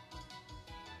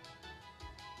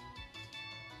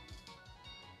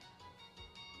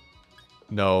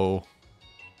 No.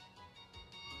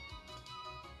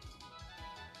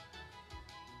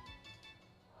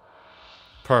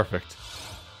 Perfect.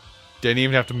 Didn't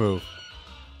even have to move.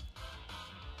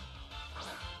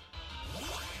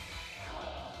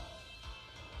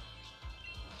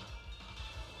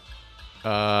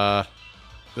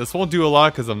 This won't do a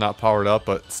lot because I'm not powered up,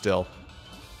 but still.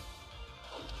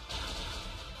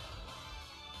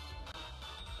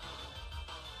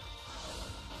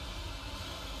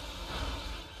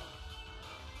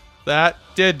 That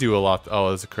did do a lot. Oh,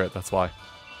 it was a crit, that's why.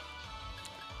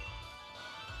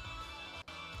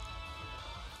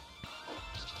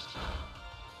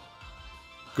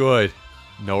 Good.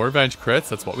 No revenge crits,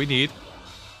 that's what we need.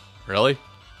 Really?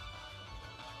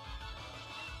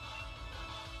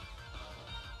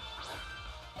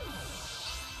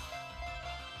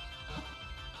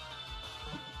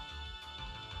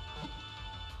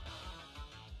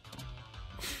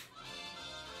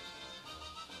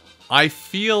 I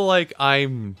feel like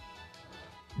I'm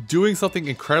doing something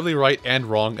incredibly right and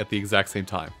wrong at the exact same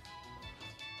time.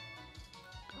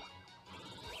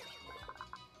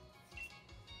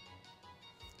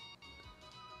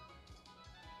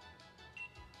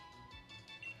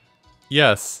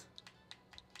 Yes.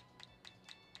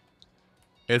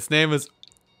 Its name is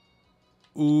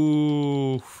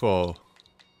UFO.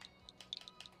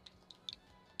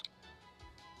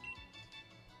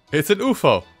 It's an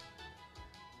UFO.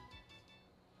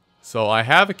 So I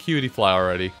have a Cutie Fly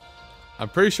already. I'm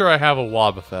pretty sure I have a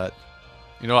Wobbuffet.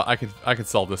 You know what? I could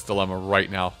solve this dilemma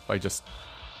right now by just...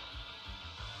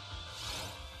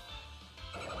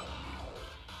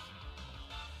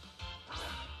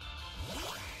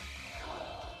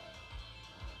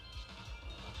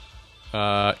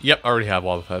 Yep, I already have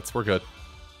Wobbuffets. We're good.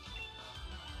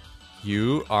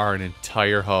 You are an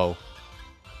entire hoe.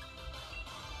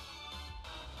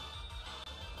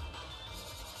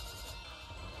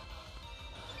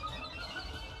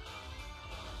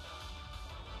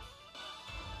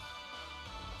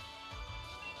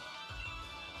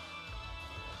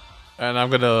 And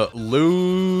I'm gonna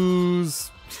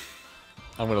lose...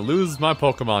 I'm gonna lose my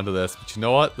Pokemon to this, but you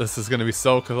know what? This is gonna be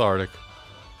so cathartic.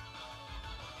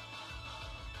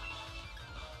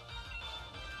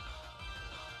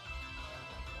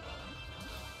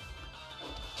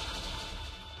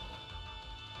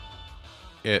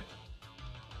 It...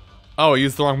 Oh, I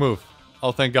used the wrong move.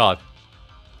 Oh, thank God.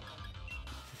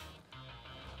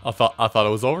 I thought it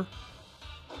was over.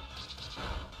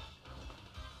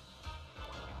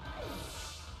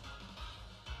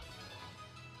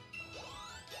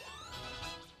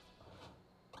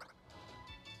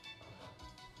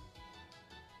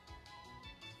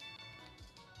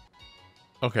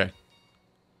 Okay.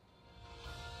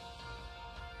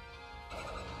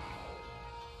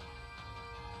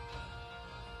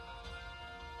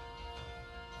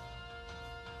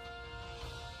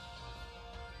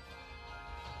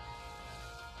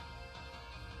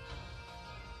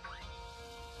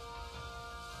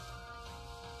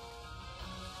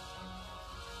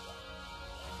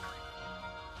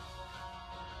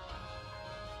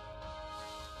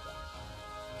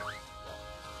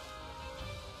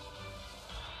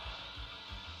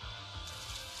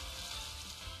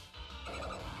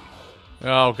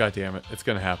 Oh, God damn it. It's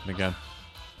gonna happen again.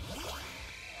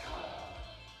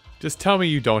 Just tell me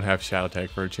you don't have Shadow Tag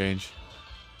for a change.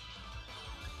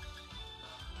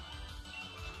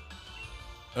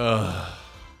 Ugh.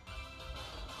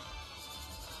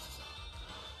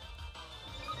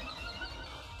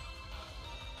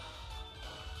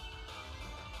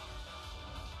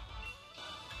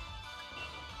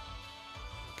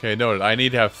 Okay, noted. I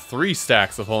need to have 3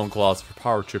 stacks of Home Claws for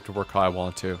Power Trip to work how I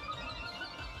want to.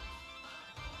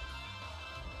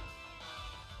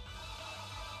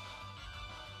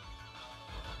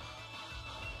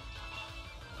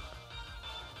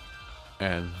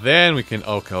 And then we can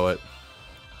Oko it.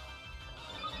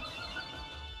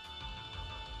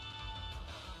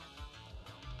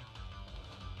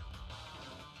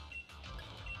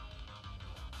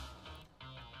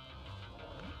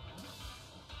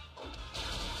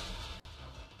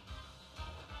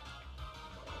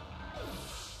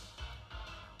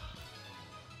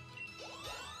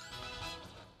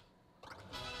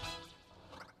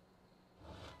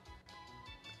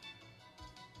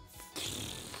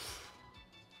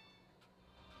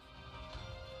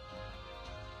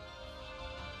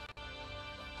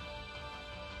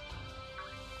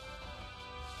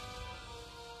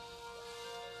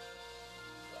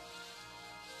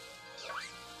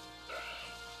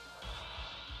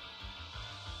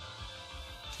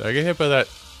 Did I get hit by that?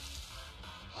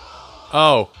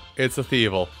 Oh, it's a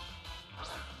Thievel.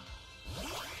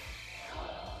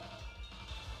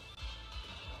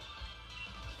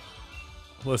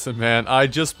 Listen, man, I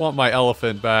just want my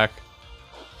elephant back.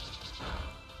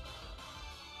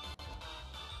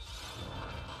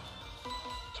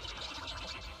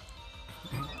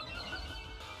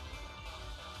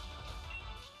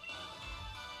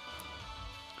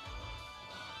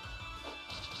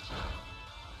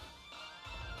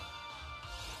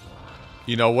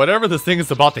 You know, whatever this thing is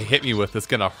about to hit me with is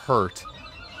gonna hurt.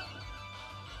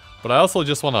 But I also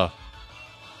just want to,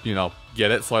 you know,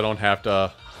 get it so I don't have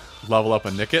to level up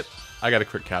and nick it. I got a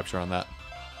crit capture on that.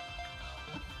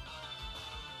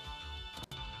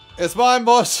 It's mine,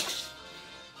 boss!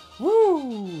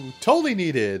 Woo! Totally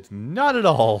needed. Not at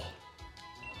all.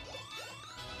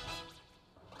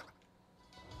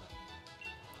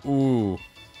 Ooh.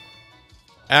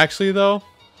 Actually, though,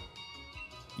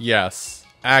 yes.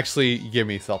 Actually, give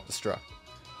me self-destruct.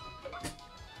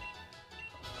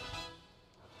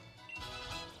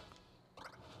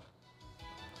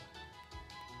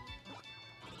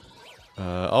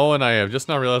 Oh, and I have just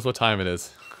now realized what time it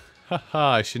is.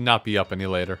 Haha, I should not be up any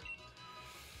later.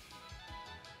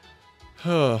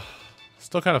 Still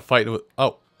kind of fighting with...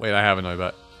 Oh, wait, I haven't, I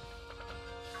bet.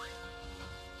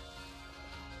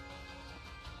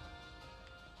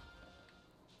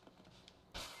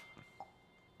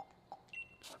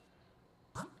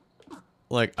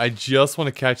 Like, I just want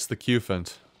to catch the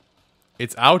Cufant.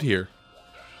 It's out here.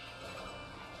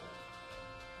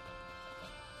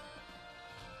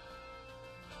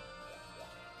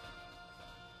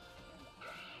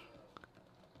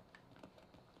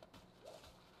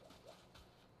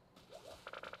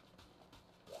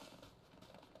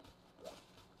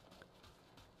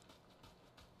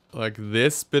 Like,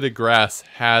 this bit of grass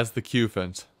has the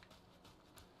Cufant.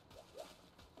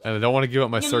 And I don't want to give up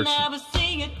my search.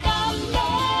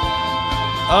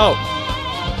 Oh!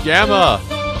 Gamma!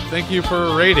 Thank you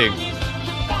for raiding.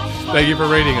 Thank you for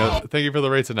raiding us. Thank you for the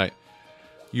raid tonight.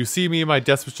 You see me in my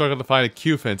desperate struggle to find a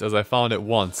Cufant as I found it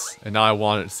once, and now I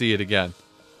want to see it again.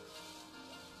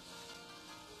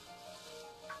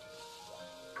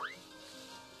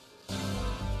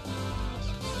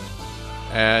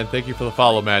 And thank you for the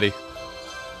follow, Maddie.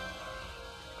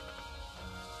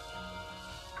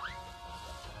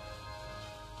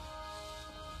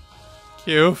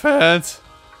 Cufant!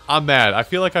 I'm mad. I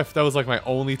feel like that was like my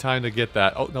only time to get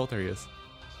that. Oh, no, there he is.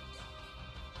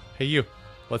 Hey, you.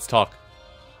 Let's talk.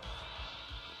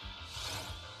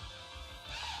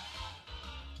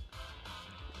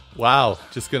 Wow,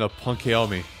 just gonna punk KO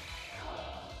me.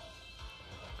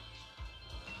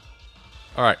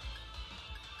 Alright.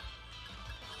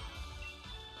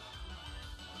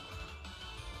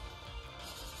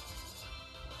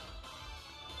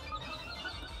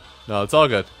 No, it's all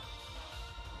good.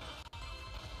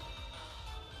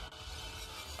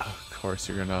 Of course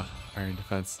you're gonna Iron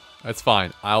Defense. That's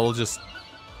fine. I'll just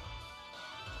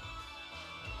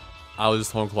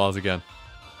Hone Claws again.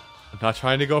 I'm not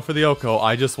trying to go for the Oko.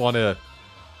 I just want to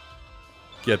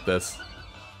get this.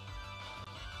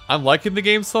 I'm liking the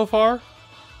game so far.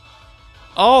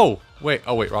 Oh wait,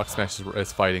 Rock Smash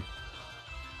is fighting.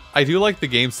 I do like the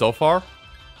game so far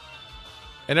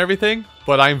and everything,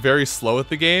 but I'm very slow at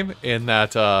the game in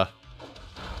that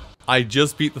I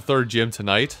just beat the 3rd gym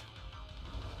tonight.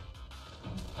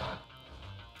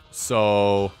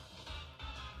 So,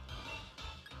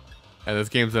 and this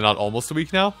game's been out almost a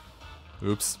week now.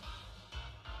 Oops.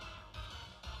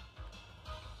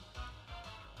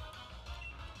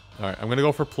 Alright, I'm gonna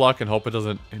go for Pluck and hope it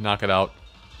doesn't knock it out.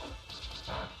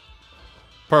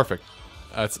 Perfect.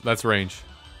 That's range.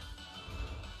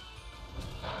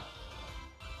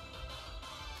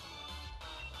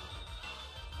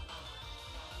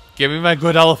 Give me my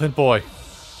good elephant boy.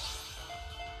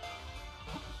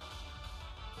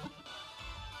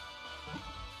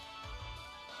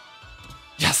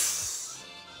 Yes!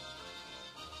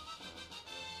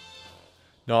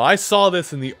 No, I saw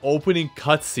this in the opening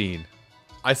cutscene.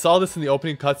 I saw this in the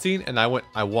opening cutscene and I went,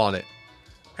 I want it.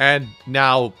 And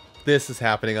now this is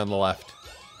happening on the left.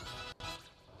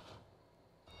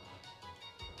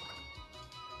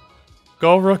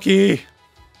 Go, rookie!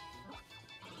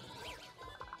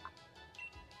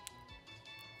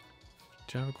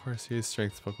 Jam requires serious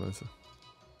strength Pokemon.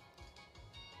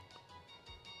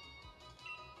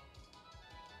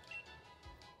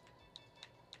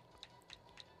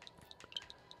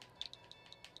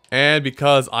 And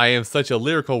because I am such a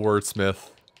lyrical wordsmith,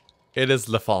 it is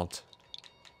Lefant.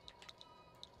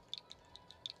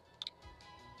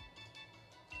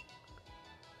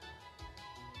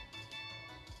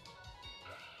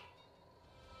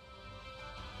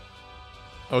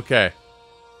 Okay.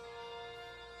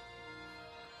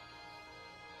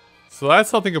 So that's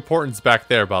something important's back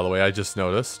there, by the way, I just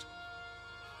noticed.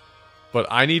 But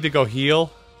I need to go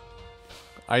heal.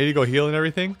 I need to go heal and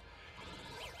everything.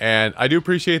 And I do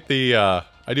appreciate the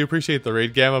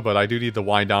raid Gamma, but I do need to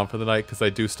wind down for the night because I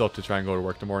do still have to try and go to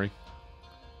work tomorrow morning.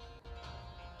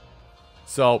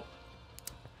 So,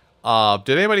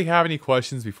 did anybody have any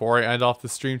questions before I end off the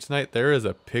stream tonight? There's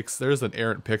an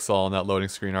errant pixel on that loading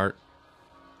screen art.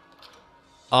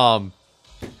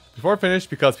 Before I finish,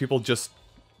 because people just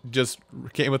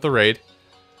came with the raid.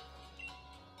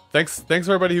 Thanks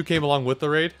everybody who came along with the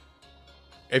raid.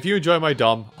 If you enjoy my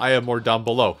dumb, I have more dumb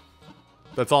below.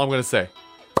 That's all I'm gonna say.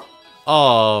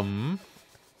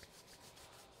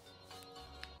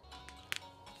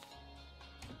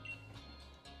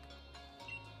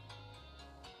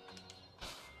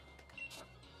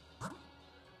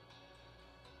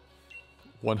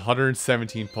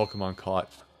 $117 Pokemon caught.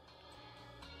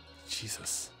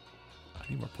 Jesus. I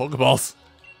need more Pokeballs.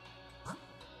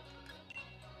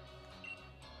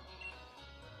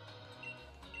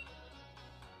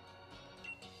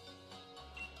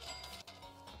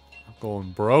 I'm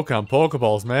going broke on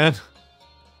Pokeballs, man.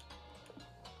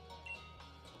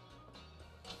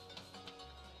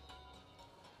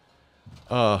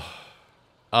 What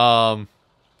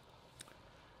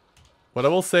I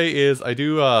will say is I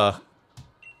do,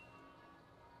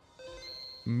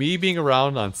 me being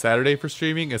around on Saturday for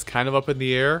streaming is kind of up in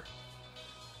the air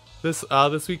this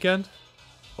weekend.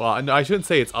 Well, I shouldn't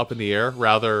say it's up in the air.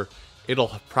 Rather,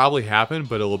 it'll probably happen,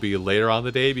 but it will be later on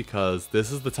the day because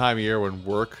this is the time of year when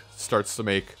work starts to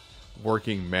make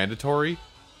working mandatory.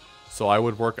 So I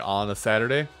would work on a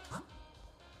Saturday.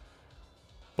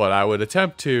 But I would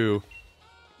attempt to,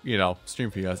 you know,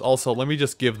 stream for you guys. Also, let me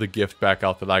just give the gift back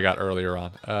out that I got earlier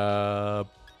on.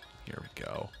 Here we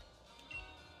go.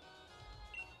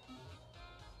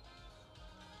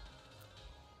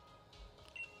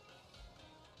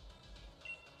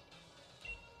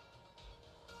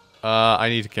 I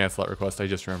need to cancel that request. I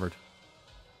just remembered.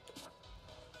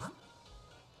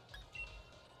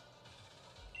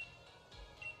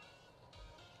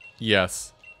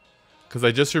 Yes. Because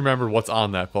I just remembered what's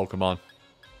on that Pokemon.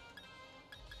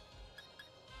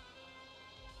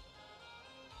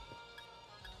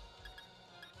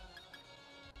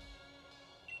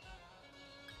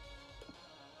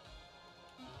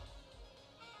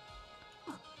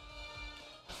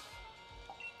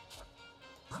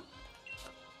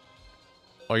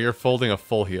 Oh, you're folding a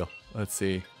full heal. Let's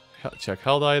see. Check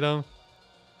held item.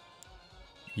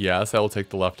 Yes, I will take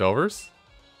the leftovers.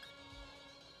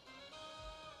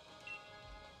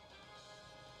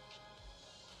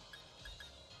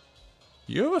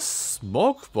 You have a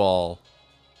smoke ball.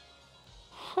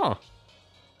 Huh.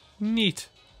 Neat.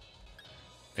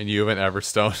 And you have an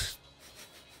Everstone.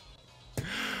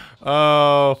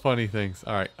 Oh, funny things.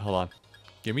 Alright, hold on.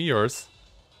 Give me yours.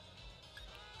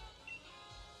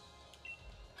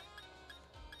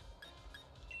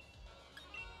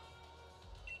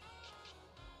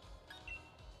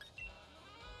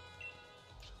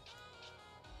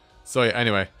 So yeah,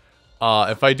 anyway,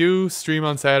 if I do stream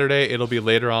on Saturday, it'll be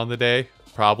later on in the day,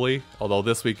 probably. Although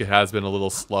this week it has been a little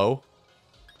slow.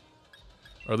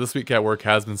 Or this week at work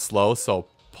has been slow, so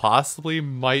possibly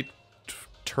might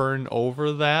turn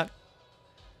over that.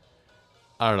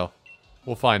 I don't know.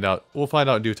 We'll find out. We'll find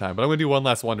out in due time. But I'm going to do one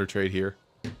last Wonder Trade here.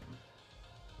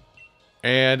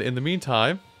 And in the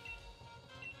meantime,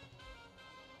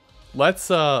 let's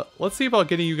see about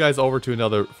getting you guys over to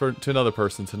another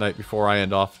person tonight before I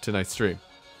end off tonight's stream.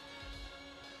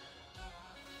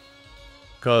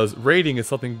 Because raiding is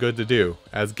something good to do,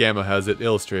 as Gamma has it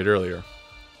illustrated earlier.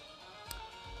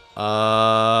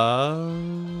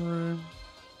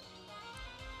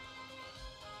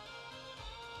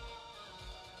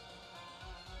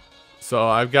 So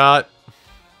I've got...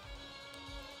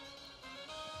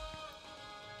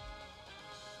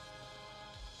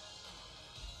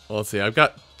 Well, let's see. I've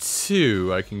got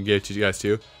two I can get you guys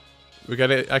to.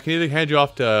 I can either hand you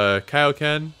off to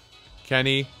Kaioken,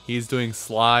 Kenny. He's doing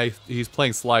Sly. He's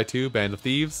playing Sly 2, Band of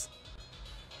Thieves.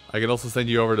 I can also send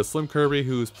you over to Slim Kirby,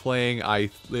 who's playing.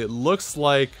 It looks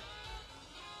like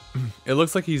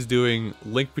he's doing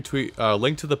Link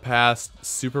to the Past,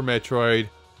 Super Metroid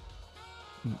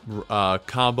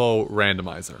combo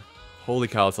randomizer. Holy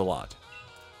cow, it's a lot.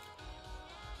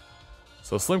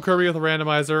 So Slim Kirby with a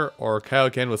randomizer, or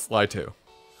Kaioken with Sly 2.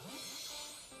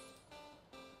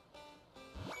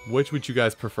 Which would you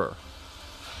guys prefer?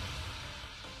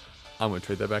 I'm going to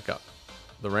trade that back up.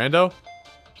 The rando?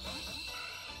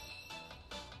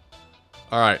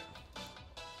 Alright.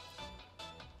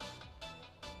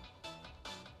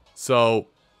 So,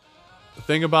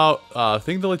 thing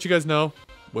to let you guys know,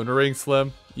 when we're rating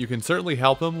Slim, you can certainly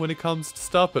help him when it comes to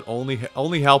stuff, but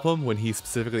only help him when he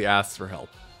specifically asks for help.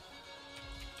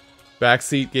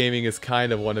 Backseat gaming is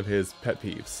kind of one of his pet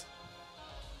peeves.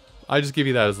 I just give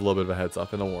you that as a little bit of a heads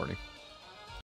up and a warning.